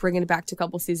bringing it back to a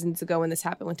couple seasons ago when this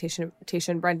happened with Tasha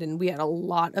and Brendan. We had a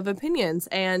lot of opinions,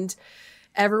 and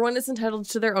everyone is entitled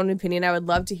to their own opinion. I would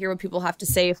love to hear what people have to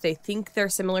say, if they think they're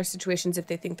similar situations, if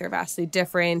they think they're vastly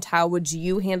different. How would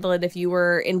you handle it if you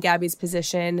were in Gabby's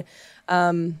position?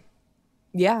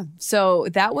 Yeah. So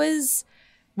that was,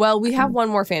 well, we have one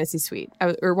more fantasy suite,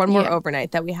 or one more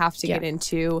overnight that we have to get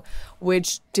into,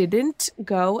 which didn't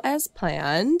go as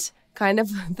planned. Kind of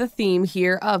the theme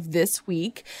here of this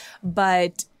week.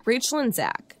 But Rachel and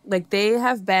Zach, like, they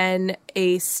have been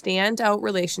a standout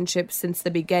relationship since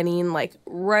the beginning. Like,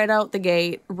 right out the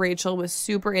gate, Rachel was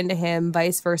super into him,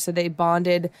 vice versa. They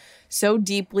bonded so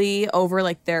deeply over,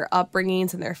 like, their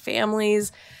upbringings and their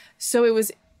families. So it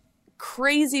was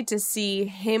crazy to see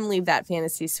him leave that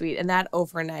fantasy suite and that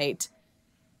overnight,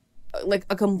 like,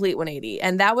 a complete 180.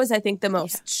 And that was, I think, the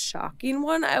most shocking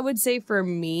one, I would say, for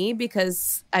me,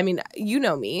 because, I mean, you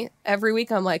know me. Every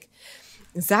week I'm like,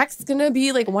 Zach's going to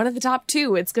be, like, one of the top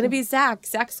two. It's going to be Zach.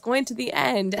 Zach's going to the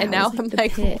end. And now I'm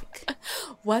like,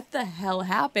 what the hell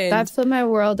happened? That flipped my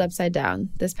world upside down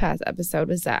this past episode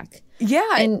with Zach. Yeah.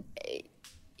 And,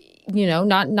 you know,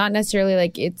 not necessarily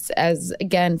like it's as,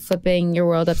 again, flipping your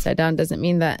world upside down doesn't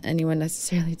mean that anyone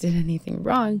necessarily did anything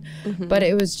wrong. Mm-hmm. But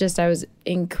it was just, I was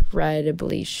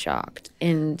incredibly shocked.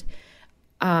 And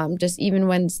just even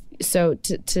when, so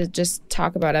to just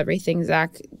talk about everything,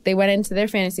 Zach, they went into their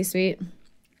fantasy suite.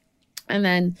 And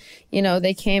then, you know,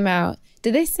 they came out.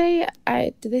 Did they say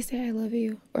I love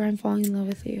you, or I'm falling in love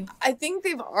with you? I think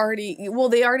they already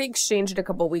exchanged it a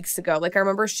couple weeks ago. Like, I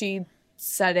remember she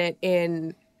said it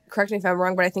in, correct me if I'm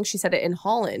wrong, but I think she said it in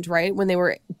Holland, right? When they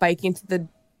were biking through the...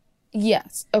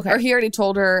 Yes. Okay. Or he already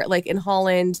told her, like, in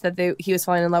Holland that he was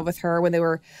falling in love with her when they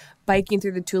were biking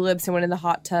through the tulips and went in the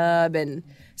hot tub. And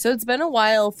so it's been a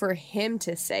while for him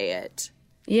to say it.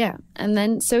 Yeah. And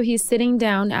then, so he's sitting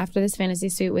down after this fantasy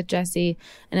suite with Jesse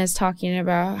and is talking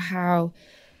about how,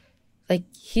 like,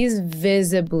 he's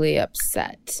visibly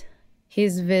upset.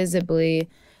 He's visibly,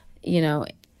 you know,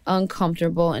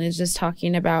 uncomfortable, and is just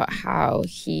talking about how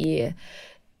he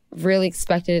really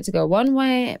expected it to go one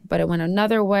way, but it went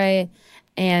another way,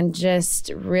 and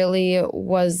just really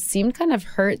seemed kind of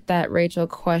hurt that Rachel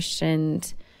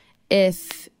questioned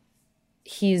if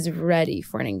he's ready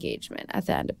for an engagement at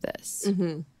the end of this.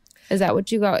 Mm-hmm. Is that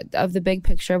what you got of the big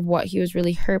picture of what he was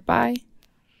really hurt by?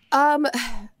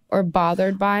 Or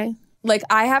bothered by? Like,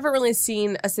 I haven't really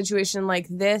seen a situation like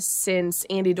this since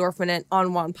Andy Dorfman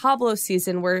on Juan Pablo's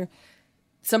season, where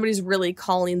somebody's really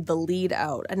calling the lead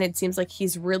out. And it seems like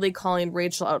he's really calling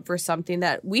Rachel out for something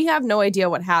that we have no idea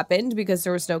what happened because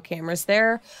there was no cameras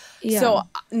there. Yeah. So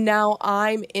now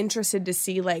I'm interested to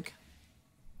see, like,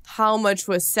 how much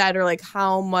was said, or, like,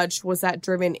 how much was that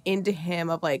driven into him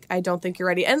of, like, I don't think you're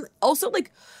ready. And also,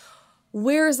 like,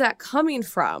 where is that coming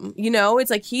from? You know, it's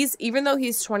like even though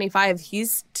he's 25,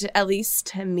 he's, at least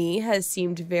to me, has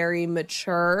seemed very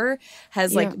mature,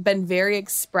 has like been very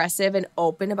expressive and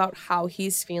open about how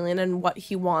he's feeling and what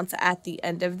he wants at the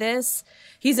end of this.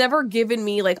 He's never given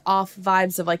me, like, off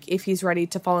vibes of, like, if he's ready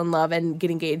to fall in love and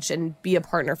get engaged and be a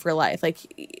partner for life. Like,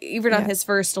 even on his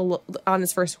first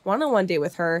one-on-one date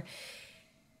with her,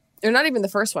 or not even the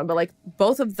first one, but, like,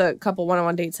 both of the couple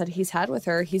one-on-one dates that he's had with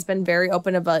her, he's been very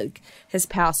open about, like, his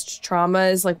past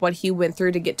traumas, like, what he went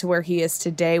through to get to where he is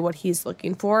today, what he's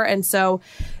looking for. And so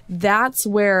that's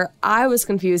where I was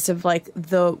confused of, like,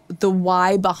 the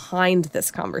why behind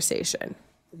this conversation.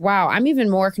 Wow, I'm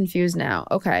even more confused now.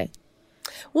 Okay.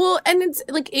 Well, and it's,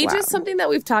 like, age is something that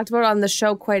we've talked about on the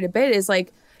show quite a bit, is,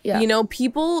 like, you know,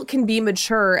 people can be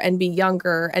mature and be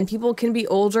younger, and people can be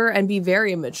older and be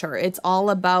very immature. It's all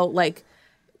about, like,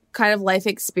 kind of life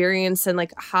experience and,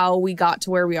 like, how we got to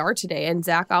where we are today. And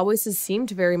Zach always has seemed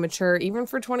very mature, even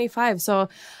for 25. So,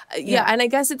 and I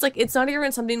guess it's, like, it's not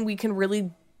even something we can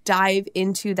really dive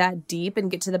into that deep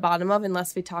and get to the bottom of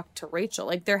unless we talk to Rachel.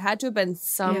 Like, there had to have been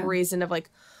some reason of,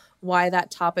 like, why that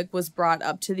topic was brought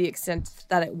up to the extent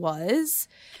that it was.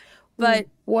 But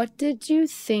what did you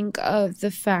think of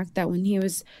the fact that when he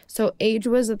was, so age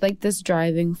was, like, this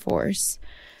driving force,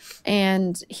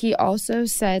 and he also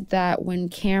said that when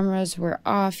cameras were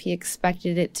off, he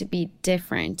expected it to be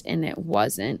different, and it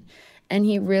wasn't. And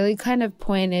he really kind of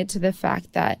pointed to the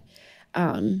fact that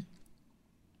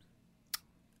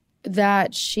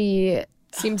that she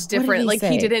seemed different. Like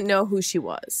he didn't know who she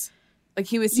was. Like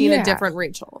he was seeing a different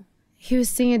Rachel. He was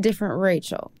seeing a different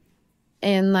Rachel,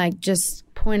 and like just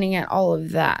pointing at all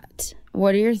of that.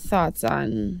 What are your thoughts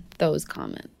on those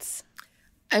comments?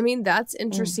 I mean, that's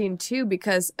interesting too,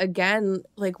 because again,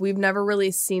 like we've never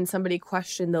really seen somebody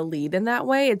question the lead in that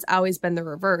way. It's always been the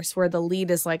reverse, where the lead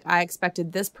is like, I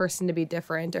expected this person to be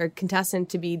different, or contestant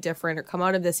to be different, or come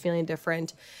out of this feeling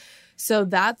different. So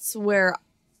that's where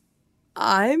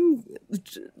I'm,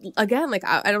 again, like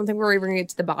I don't think we're even going to get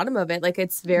to the bottom of it. Like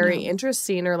it's very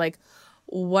interesting, or like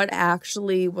what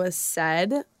actually was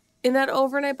said in that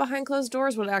overnight behind closed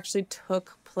doors, what actually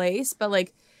took place. But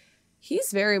like,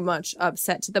 he's very much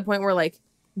upset to the point where like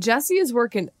Jesse is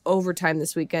working overtime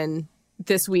this week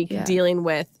dealing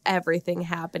with everything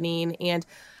happening. And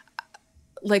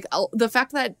like the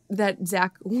fact that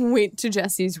Zach went to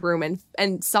Jesse's room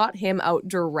and sought him out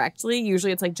directly.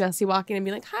 Usually it's like Jesse walking and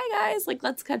being like, hi guys, like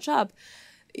let's catch up.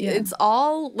 Yeah. It's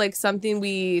all like something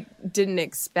we didn't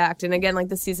expect. And again, like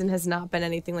the season has not been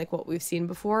anything like what we've seen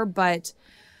before, but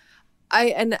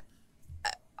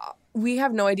we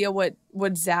have no idea what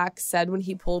Zach said when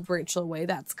he pulled Rachel away.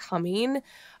 That's coming.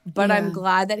 But I'm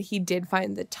glad that he did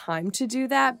find the time to do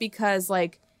that, because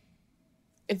like,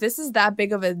 if this is that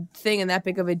big of a thing and that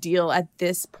big of a deal at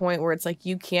this point where it's like,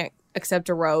 you can't accept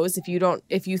a rose if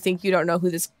you think you don't know who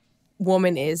this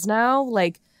woman is now,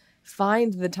 like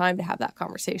find the time to have that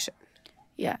conversation.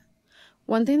 Yeah.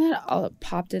 One thing that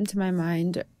popped into my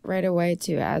mind right away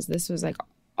too, as this was like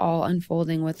all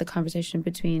unfolding with the conversation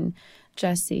between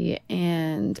Jesse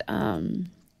and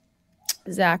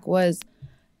Zach, was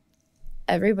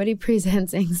everybody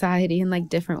presents anxiety in like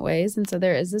different ways. And so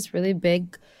there is this really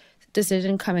big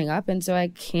decision coming up. And so I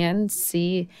can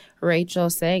see Rachel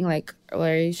saying like, well,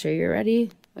 are you sure you're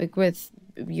ready? Like with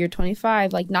you're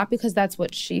 25, like not because that's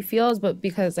what she feels, but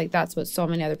because like that's what so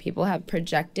many other people have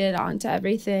projected onto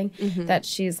everything, that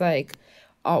she's like,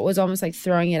 was almost like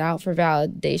throwing it out for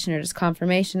validation or just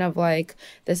confirmation of like,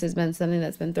 this has been something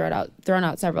that's been thrown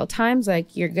out several times.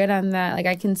 Like, you're good on that. Like,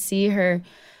 I can see her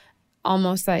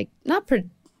almost like no, I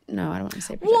don't want to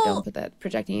say project. Don't put that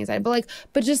projecting anxiety,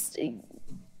 but just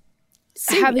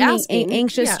having an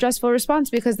anxious, stressful response,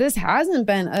 because this has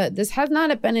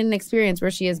not been an experience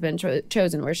where she has been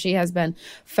chosen, where she has been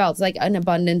felt like an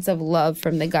abundance of love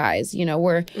from the guys, you know,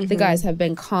 where the guys have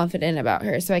been confident about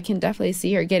her. So I can definitely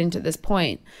see her getting to this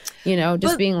point, you know,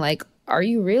 just being like, are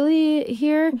you really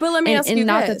here? But let me ask you this.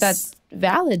 Not that that's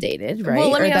validated, right? Well,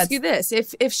 let me ask you this.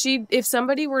 If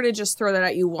somebody were to just throw that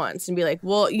at you once and be like,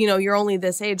 well, you know, you're only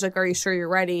this age, like, are you sure you're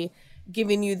ready?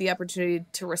 Giving you the opportunity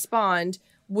to respond,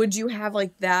 would you have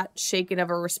like that shaken of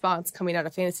a response coming out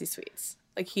of Fantasy Suites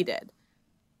like he did?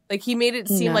 Like he made it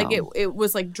seem like it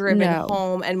was like driven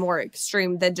home and more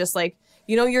extreme than just like,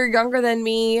 you know, you're younger than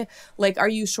me. Like, are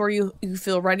you sure you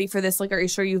feel ready for this? Like, are you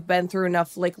sure you've been through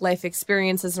enough like life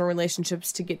experiences and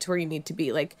relationships to get to where you need to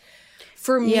be? Like,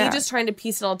 for me, just trying to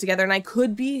piece it all together, and I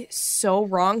could be so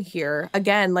wrong here.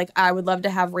 Again, like I would love to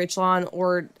have Rachel on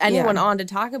or anyone on to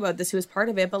talk about this who was part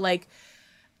of it. But like,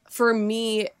 for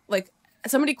me, like,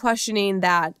 somebody questioning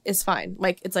that is fine.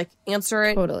 Like, it's like, answer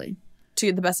it totally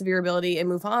to the best of your ability and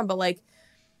move on. But like,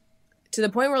 to the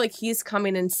point where like he's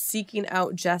coming and seeking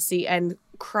out Jesse and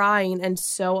crying and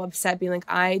so upset, being like,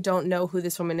 I don't know who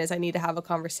this woman is. I need to have a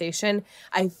conversation.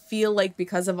 I feel like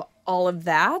because of all of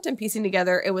that and piecing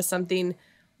together, it was something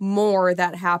more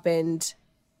that happened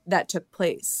that took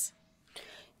place.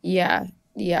 Yeah.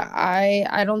 Yeah,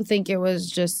 I don't think it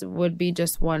would be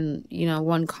just one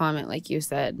comment like you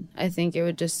said. I think it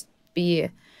would just be,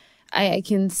 I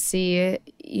can see,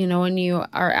 you know, when you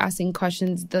are asking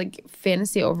questions, like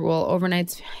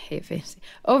overnights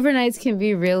can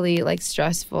be really like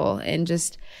stressful and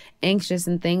just anxious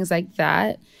and things like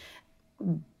that.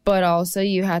 But also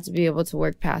you have to be able to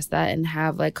work past that and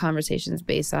have like conversations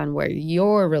based on where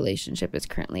your relationship is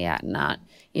currently at, not,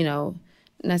 you know,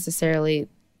 necessarily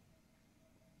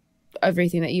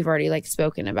everything that you've already like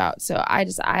spoken about. So I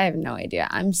have no idea.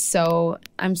 I'm so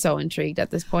intrigued at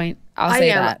this point. I'll say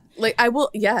that. Like I will.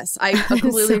 Yes, I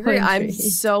completely so agree. intrigued. I'm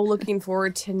so looking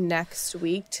forward to next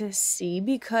week to see,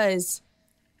 because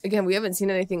again, we haven't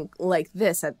seen anything like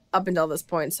this up until this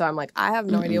point. So I'm like, I have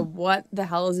no idea what the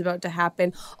hell is about to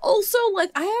happen. Also,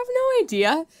 like, I have no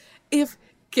idea if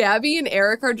Gabby and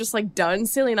Eric are just like done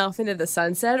sailing off into the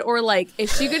sunset, or like,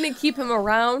 is she going to keep him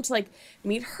around to like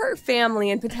meet her family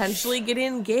and potentially get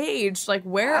engaged? Like,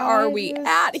 where are we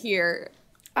at here?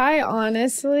 I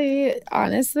honestly,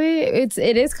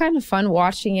 it is kind of fun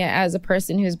watching it as a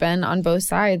person who's been on both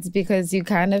sides, because you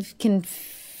kind of can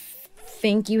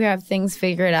think you have things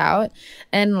figured out.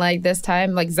 And like this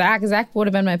time, like Zach would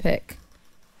have been my pick.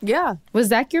 Yeah. Was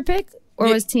Zach your pick? Or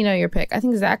was Tino your pick? I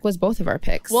think Zach was both of our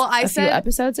picks. Well, I said a few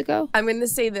episodes ago. I'm going to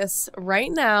say this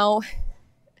right now,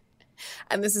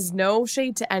 and this is no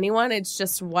shade to anyone. It's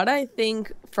just what I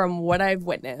think from what I've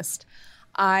witnessed.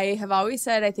 I have always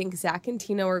said I think Zach and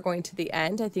Tino are going to the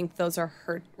end. I think those are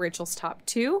Rachel's top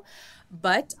two.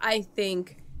 But I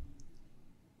think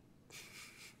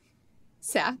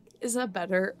Zach is a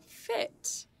better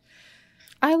fit.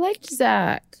 I liked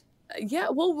Zach. Yeah,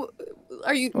 well,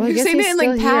 you're guess saying he's it in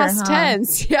like still past here, huh?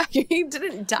 tense? Yeah, he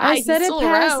didn't die. I said he's it still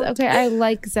past. around. Okay, I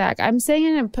like Zach. I'm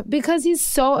saying it because he's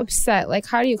so upset. Like,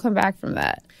 how do you come back from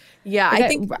that? Yeah,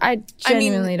 Like, I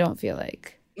genuinely don't feel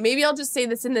like. Maybe I'll just say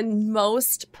this in the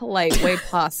most polite way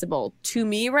possible to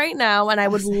me right now, and I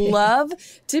would love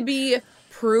to be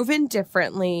proven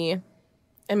differently.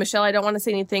 And Michelle, I don't want to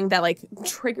say anything that like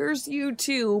triggers you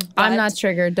too. But I'm not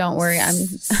triggered. Don't worry. I'm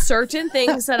certain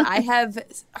things that I have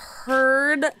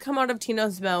heard come out of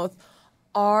Tino's mouth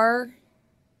are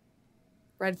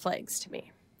red flags to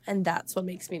me. And that's what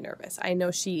makes me nervous. I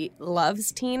know she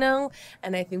loves Tino,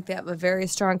 and I think they have a very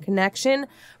strong connection.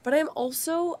 But I'm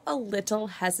also a little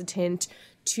hesitant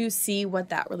to see what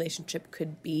that relationship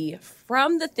could be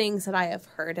from the things that I have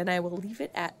heard. And I will leave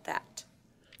it at that.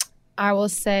 I will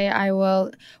say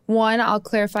I'll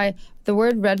clarify, the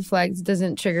word red flags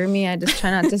doesn't trigger me. I just try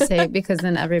not to say it because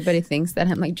then everybody thinks that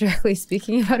I'm like directly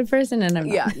speaking about a person, and I'm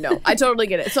not. Yeah, no, I totally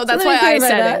get it. So that's why I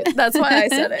said it. That's why I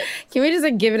said it. Can we just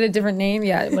like give it a different name?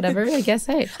 Yeah, whatever. I guess.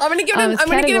 Hey, I'm gonna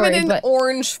give it an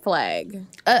orange flag.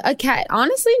 A cat.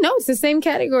 Honestly, no, it's the same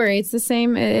category. It's the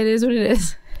same. It is what it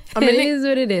is. It is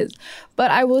what it is.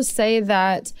 But I will say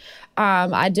that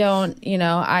I don't.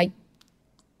 I.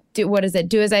 What is it?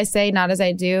 Do as I say, not as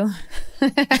I do.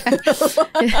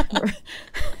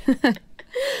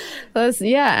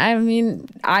 Yeah, I mean,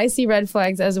 I see red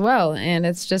flags as well. And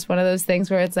it's just one of those things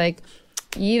where it's like,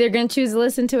 you either going to choose to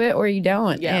listen to it or you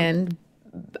don't. Yeah. And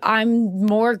I'm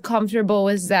more comfortable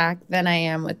with Zach than I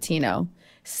am with Tino.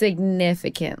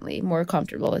 Significantly more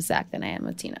comfortable with Zach than I am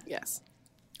with Tino. Yes.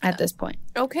 At this point.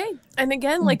 Okay. And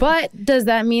again, but does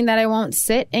that mean that I won't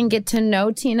sit and get to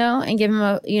know Tino and give him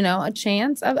a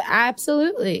chance?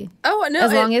 Absolutely. Oh, no.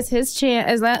 As long as his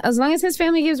as long as his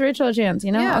family gives Rachel a chance,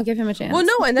 I'll give him a chance. Well,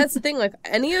 no, and that's the thing. Like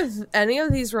any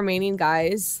of these remaining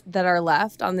guys that are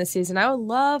left on this season, I would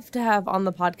love to have on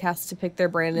the podcast to pick their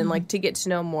brain and like to get to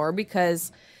know more,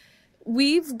 because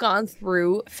we've gone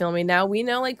through filming now. We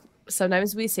know like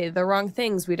sometimes we say the wrong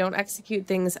things. We don't execute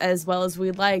things as well as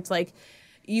we'd liked. Like,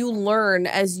 you learn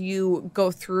as you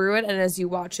go through it and as you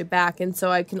watch it back. And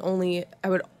so I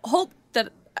would hope that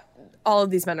all of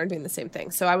these men are doing the same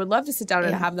thing. So I would love to sit down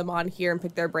and have them on here and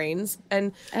pick their brains.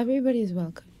 And everybody's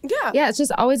welcome. Yeah. Yeah, it's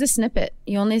just always a snippet.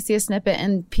 You only see a snippet,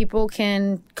 and people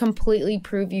can completely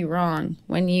prove you wrong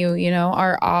when you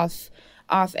are off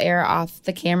air, off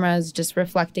the cameras, just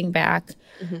reflecting back,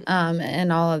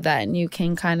 and all of that. And you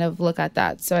can kind of look at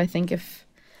that. So I think if,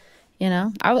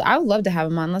 I would love to have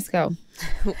him on. Let's go.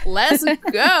 Let's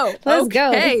go. Let's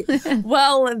go.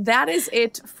 Well, that is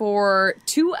it for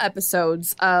 2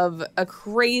 episodes of a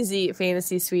crazy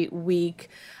Fantasy Suite week.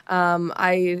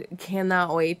 I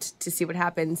cannot wait to see what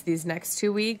happens these next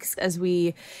 2 weeks as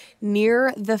we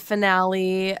near the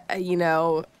finale.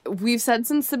 We've said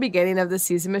since the beginning of the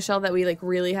season, Michelle, that we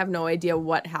really have no idea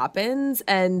what happens.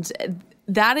 And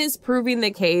that is proving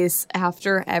the case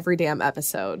after every damn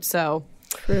episode. So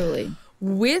truly.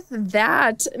 With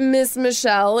that, Miss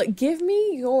Michelle, give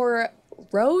me your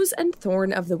rose and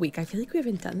thorn of the week. I feel like we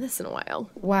haven't done this in a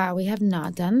while. Wow, we have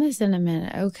not done this in a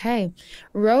minute. Okay.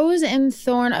 Rose and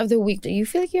thorn of the week. Do you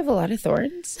feel like you have a lot of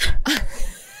thorns?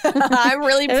 I'm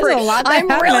really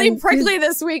prickly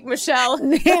this week, Michelle.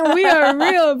 We are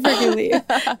real prickly.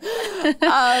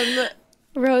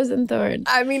 Rose and thorn.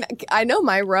 I mean, I know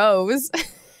my rose.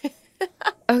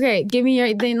 Okay, give me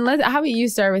your. Then how about you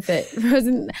start with it, Rose?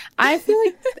 I feel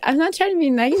like I'm not trying to be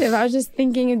negative. I was just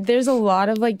thinking there's a lot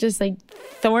of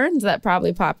thorns that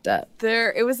probably popped up.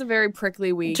 It was a very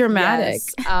prickly week. Dramatic.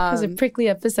 Yes. It was a prickly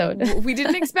episode. We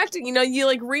didn't expect it.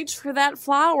 You reach for that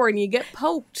flower and you get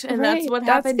poked, and that's what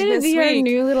happened this week. That's gonna be our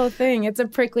new little thing. It's a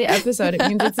prickly episode. It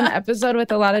means it's an episode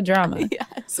with a lot of drama.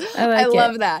 Yes, I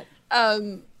love that.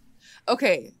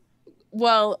 Okay,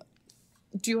 well,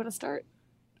 do you want to start?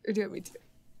 Or do you want me to?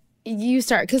 You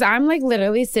start, because I'm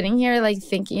literally sitting here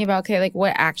thinking about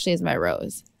what actually is my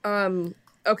rose.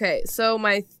 Okay, so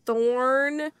my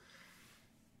thorn.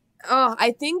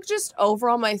 I think just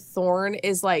overall my thorn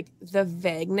is the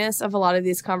vagueness of a lot of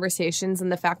these conversations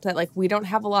and the fact that we don't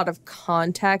have a lot of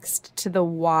context to the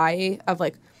why of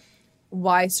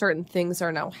why certain things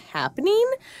are now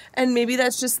happening. And maybe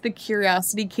that's just the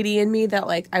curiosity kitty in me that,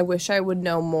 like, I wish I would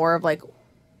know more of, like,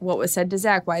 what was said to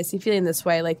Zach. Why is he feeling this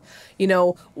way? Like, you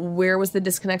know, where was the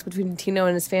disconnect between Tino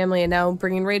and his family, and now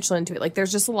bringing Rachel into it? Like,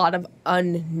 there's just a lot of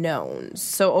unknowns.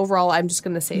 So overall, I'm just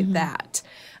going to say that.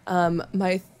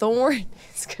 My thorn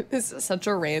is such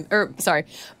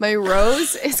a my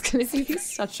rose is going to be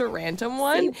such a random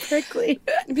one. Prickly.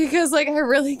 Because, like, I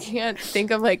really can't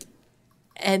think of, like,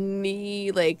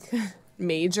 any, like,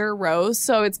 major rose.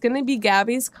 So it's going to be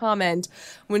Gabby's comment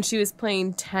when she was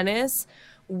playing tennis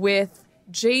with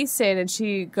Jason, and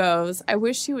she goes, I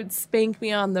wish you would spank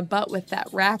me on the butt with that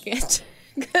racket.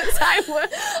 Because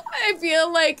I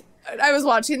feel like I was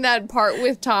watching that part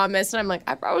with Thomas, and I'm like,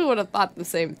 I probably would have thought the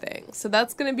same thing. So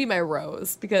that's going to be my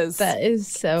rose, because that is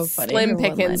so funny. Slim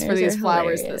pickings for these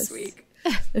flowers this week.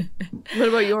 What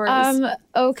about yours?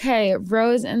 Okay,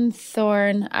 rose and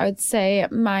thorn. I would say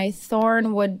my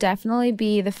thorn would definitely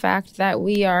be the fact that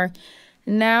we are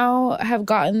now have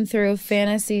gotten through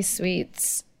fantasy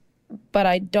suites, but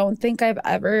I don't think I've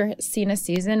ever seen a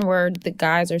season where the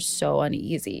guys are so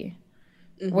uneasy,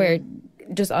 where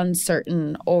just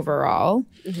uncertain overall.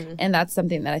 And that's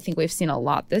something that I think we've seen a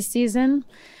lot this season.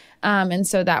 And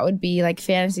so that would be like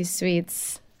fantasy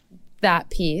suites,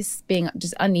 that piece being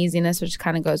just uneasiness, which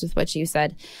kind of goes with what you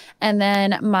said. And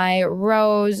then my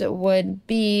rose would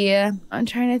be, I'm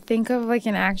trying to think of like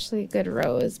an actually good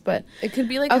rose, but it could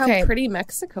be like how pretty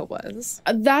Mexico was.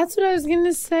 That's what I was going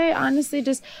to say. Honestly,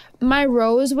 just my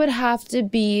rose would have to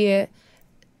be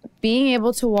being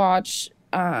able to watch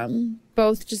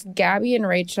both just Gabby and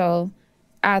Rachel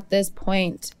at this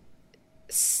point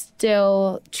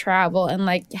still travel and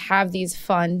like have these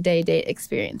fun day date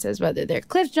experiences, whether they're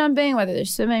cliff jumping, whether they're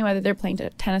swimming, whether they're playing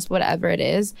tennis, whatever it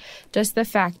is. Just the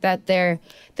fact that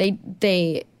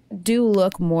they do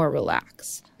look more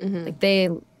relaxed. Like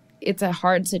it's a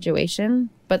hard situation,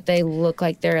 but they look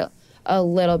like they're a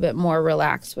little bit more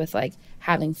relaxed with like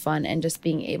having fun and just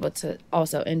being able to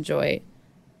also enjoy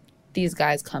these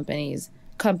guys'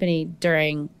 company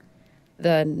during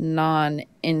the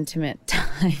non-intimate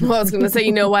time. Well, I was going to say,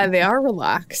 you know why they are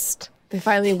relaxed? They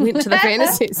finally went to the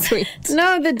fantasy suite.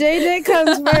 No, the day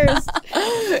comes first.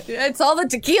 It's all the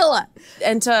tequila.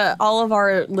 And to all of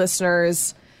our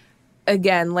listeners,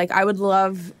 again, like, I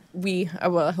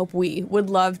hope we would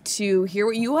love to hear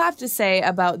what you have to say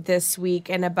about this week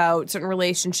and about certain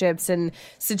relationships and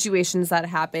situations that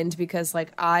happened, because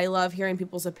like I love hearing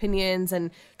people's opinions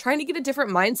and trying to get a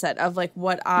different mindset of like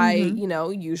what I,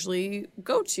 usually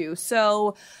go to.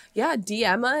 So yeah,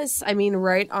 DM us. I mean,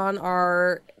 right on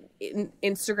our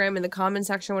Instagram in the comment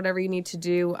section, whatever you need to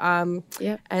do. Yep.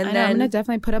 And then I'm going to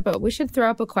definitely put up we should throw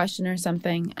up a question or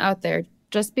something out there,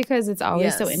 just because it's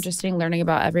always so interesting learning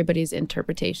about everybody's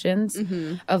interpretations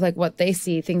of like what they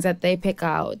see, things that they pick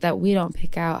out that we don't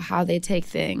pick out, how they take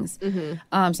things.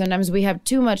 Sometimes we have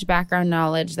too much background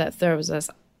knowledge that throws us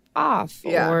off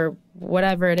or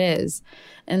whatever it is.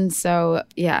 And so,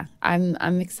 yeah,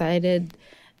 I'm excited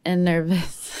and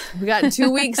nervous. We got 2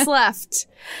 weeks left.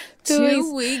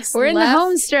 2 weeks. We're in the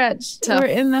home stretch. We're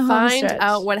in the home stretch. Find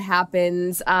out what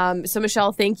happens. So,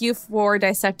 Michelle, thank you for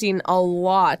dissecting a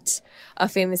lot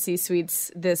of fantasy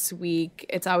suites this week.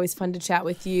 It's always fun to chat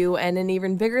with you. And an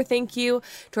even bigger thank you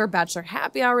to our Bachelor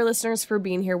Happy Hour listeners for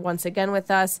being here once again with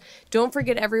us. Don't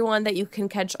forget, everyone, that you can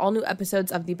catch all new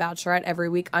episodes of The Bachelorette every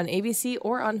week on ABC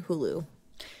or on Hulu.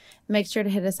 Make sure to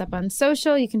hit us up on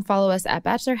social. You can follow us at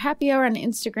Bachelor Happy Hour on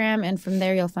Instagram, and from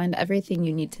there you'll find everything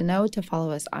you need to know to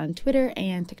follow us on Twitter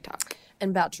and TikTok.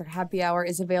 And Bachelor Happy Hour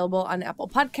is available on Apple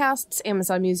Podcasts,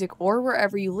 Amazon Music, or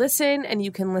wherever you listen. And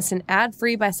you can listen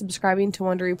ad-free by subscribing to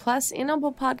Wondery Plus in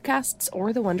Apple Podcasts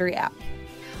or the Wondery app.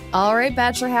 All right,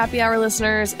 Bachelor Happy Hour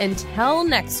listeners, until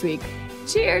next week,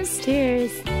 cheers.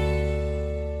 Cheers.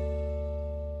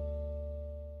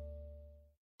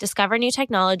 Discover new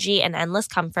technology and endless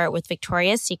comfort with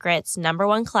Victoria's Secret's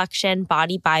 #1 collection,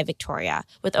 Body by Victoria.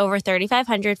 With over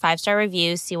 3,500 five-star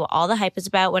reviews, see what all the hype is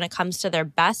about when it comes to their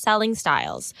best-selling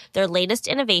styles. Their latest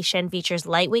innovation features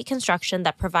lightweight construction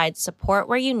that provides support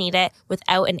where you need it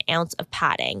without an ounce of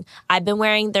padding. I've been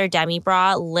wearing their demi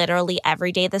bra literally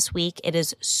every day this week. It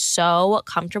is so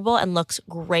comfortable and looks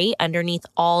great underneath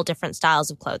all different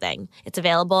styles of clothing. It's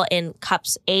available in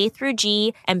cups A through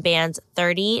G and bands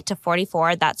 30 to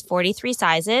 44. That's 43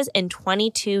 sizes in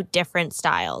 22 different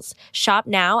styles. Shop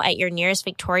now at your nearest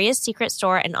Victoria's Secret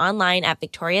store and online at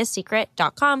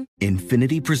victoriassecret.com.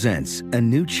 Infiniti presents a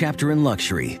new chapter in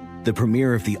luxury, the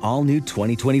premiere of the all-new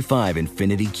 2025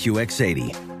 Infiniti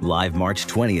QX80, live March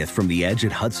 20th from the Edge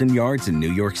at Hudson Yards in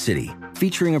New York City,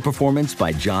 featuring a performance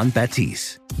by John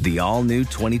Batiste. The all-new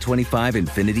 2025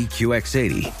 Infiniti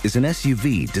QX80 is an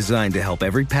SUV designed to help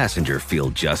every passenger feel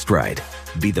just right.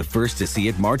 Be the first to see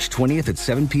it March 20th at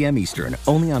 7 p.m. Eastern,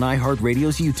 only on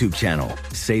iHeartRadio's YouTube channel.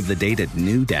 Save the date at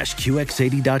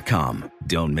new-QX80.com.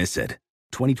 Don't miss it.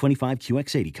 2025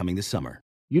 QX80 coming this summer.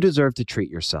 You deserve to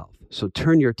treat yourself, so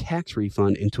turn your tax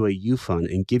refund into a U-Fund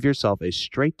and give yourself a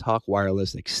Straight Talk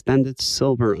Wireless Extended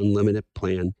Silver Unlimited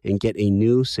plan and get a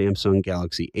new Samsung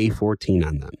Galaxy A14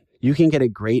 on them. You can get a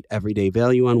great everyday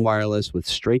value on wireless with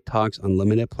Straight Talk's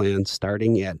unlimited plan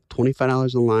starting at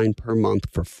 $25 a line per month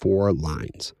for 4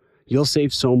 lines. You'll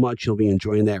save so much you'll be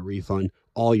enjoying that refund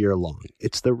all year long.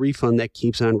 It's the refund that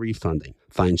keeps on refunding.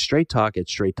 Find Straight Talk at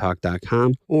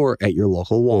straighttalk.com or at your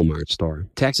local Walmart store.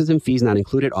 Taxes and fees not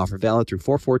included. Offer valid through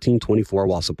 4/14/24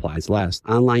 while supplies last.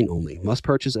 Online only. Must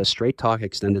purchase a Straight Talk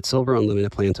Extended Silver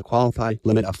Unlimited plan to qualify.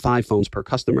 Limit of 5 phones per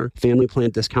customer. Family plan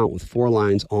discount with 4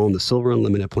 lines all in the Silver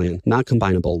Unlimited plan. Not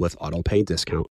combinable with auto pay discount.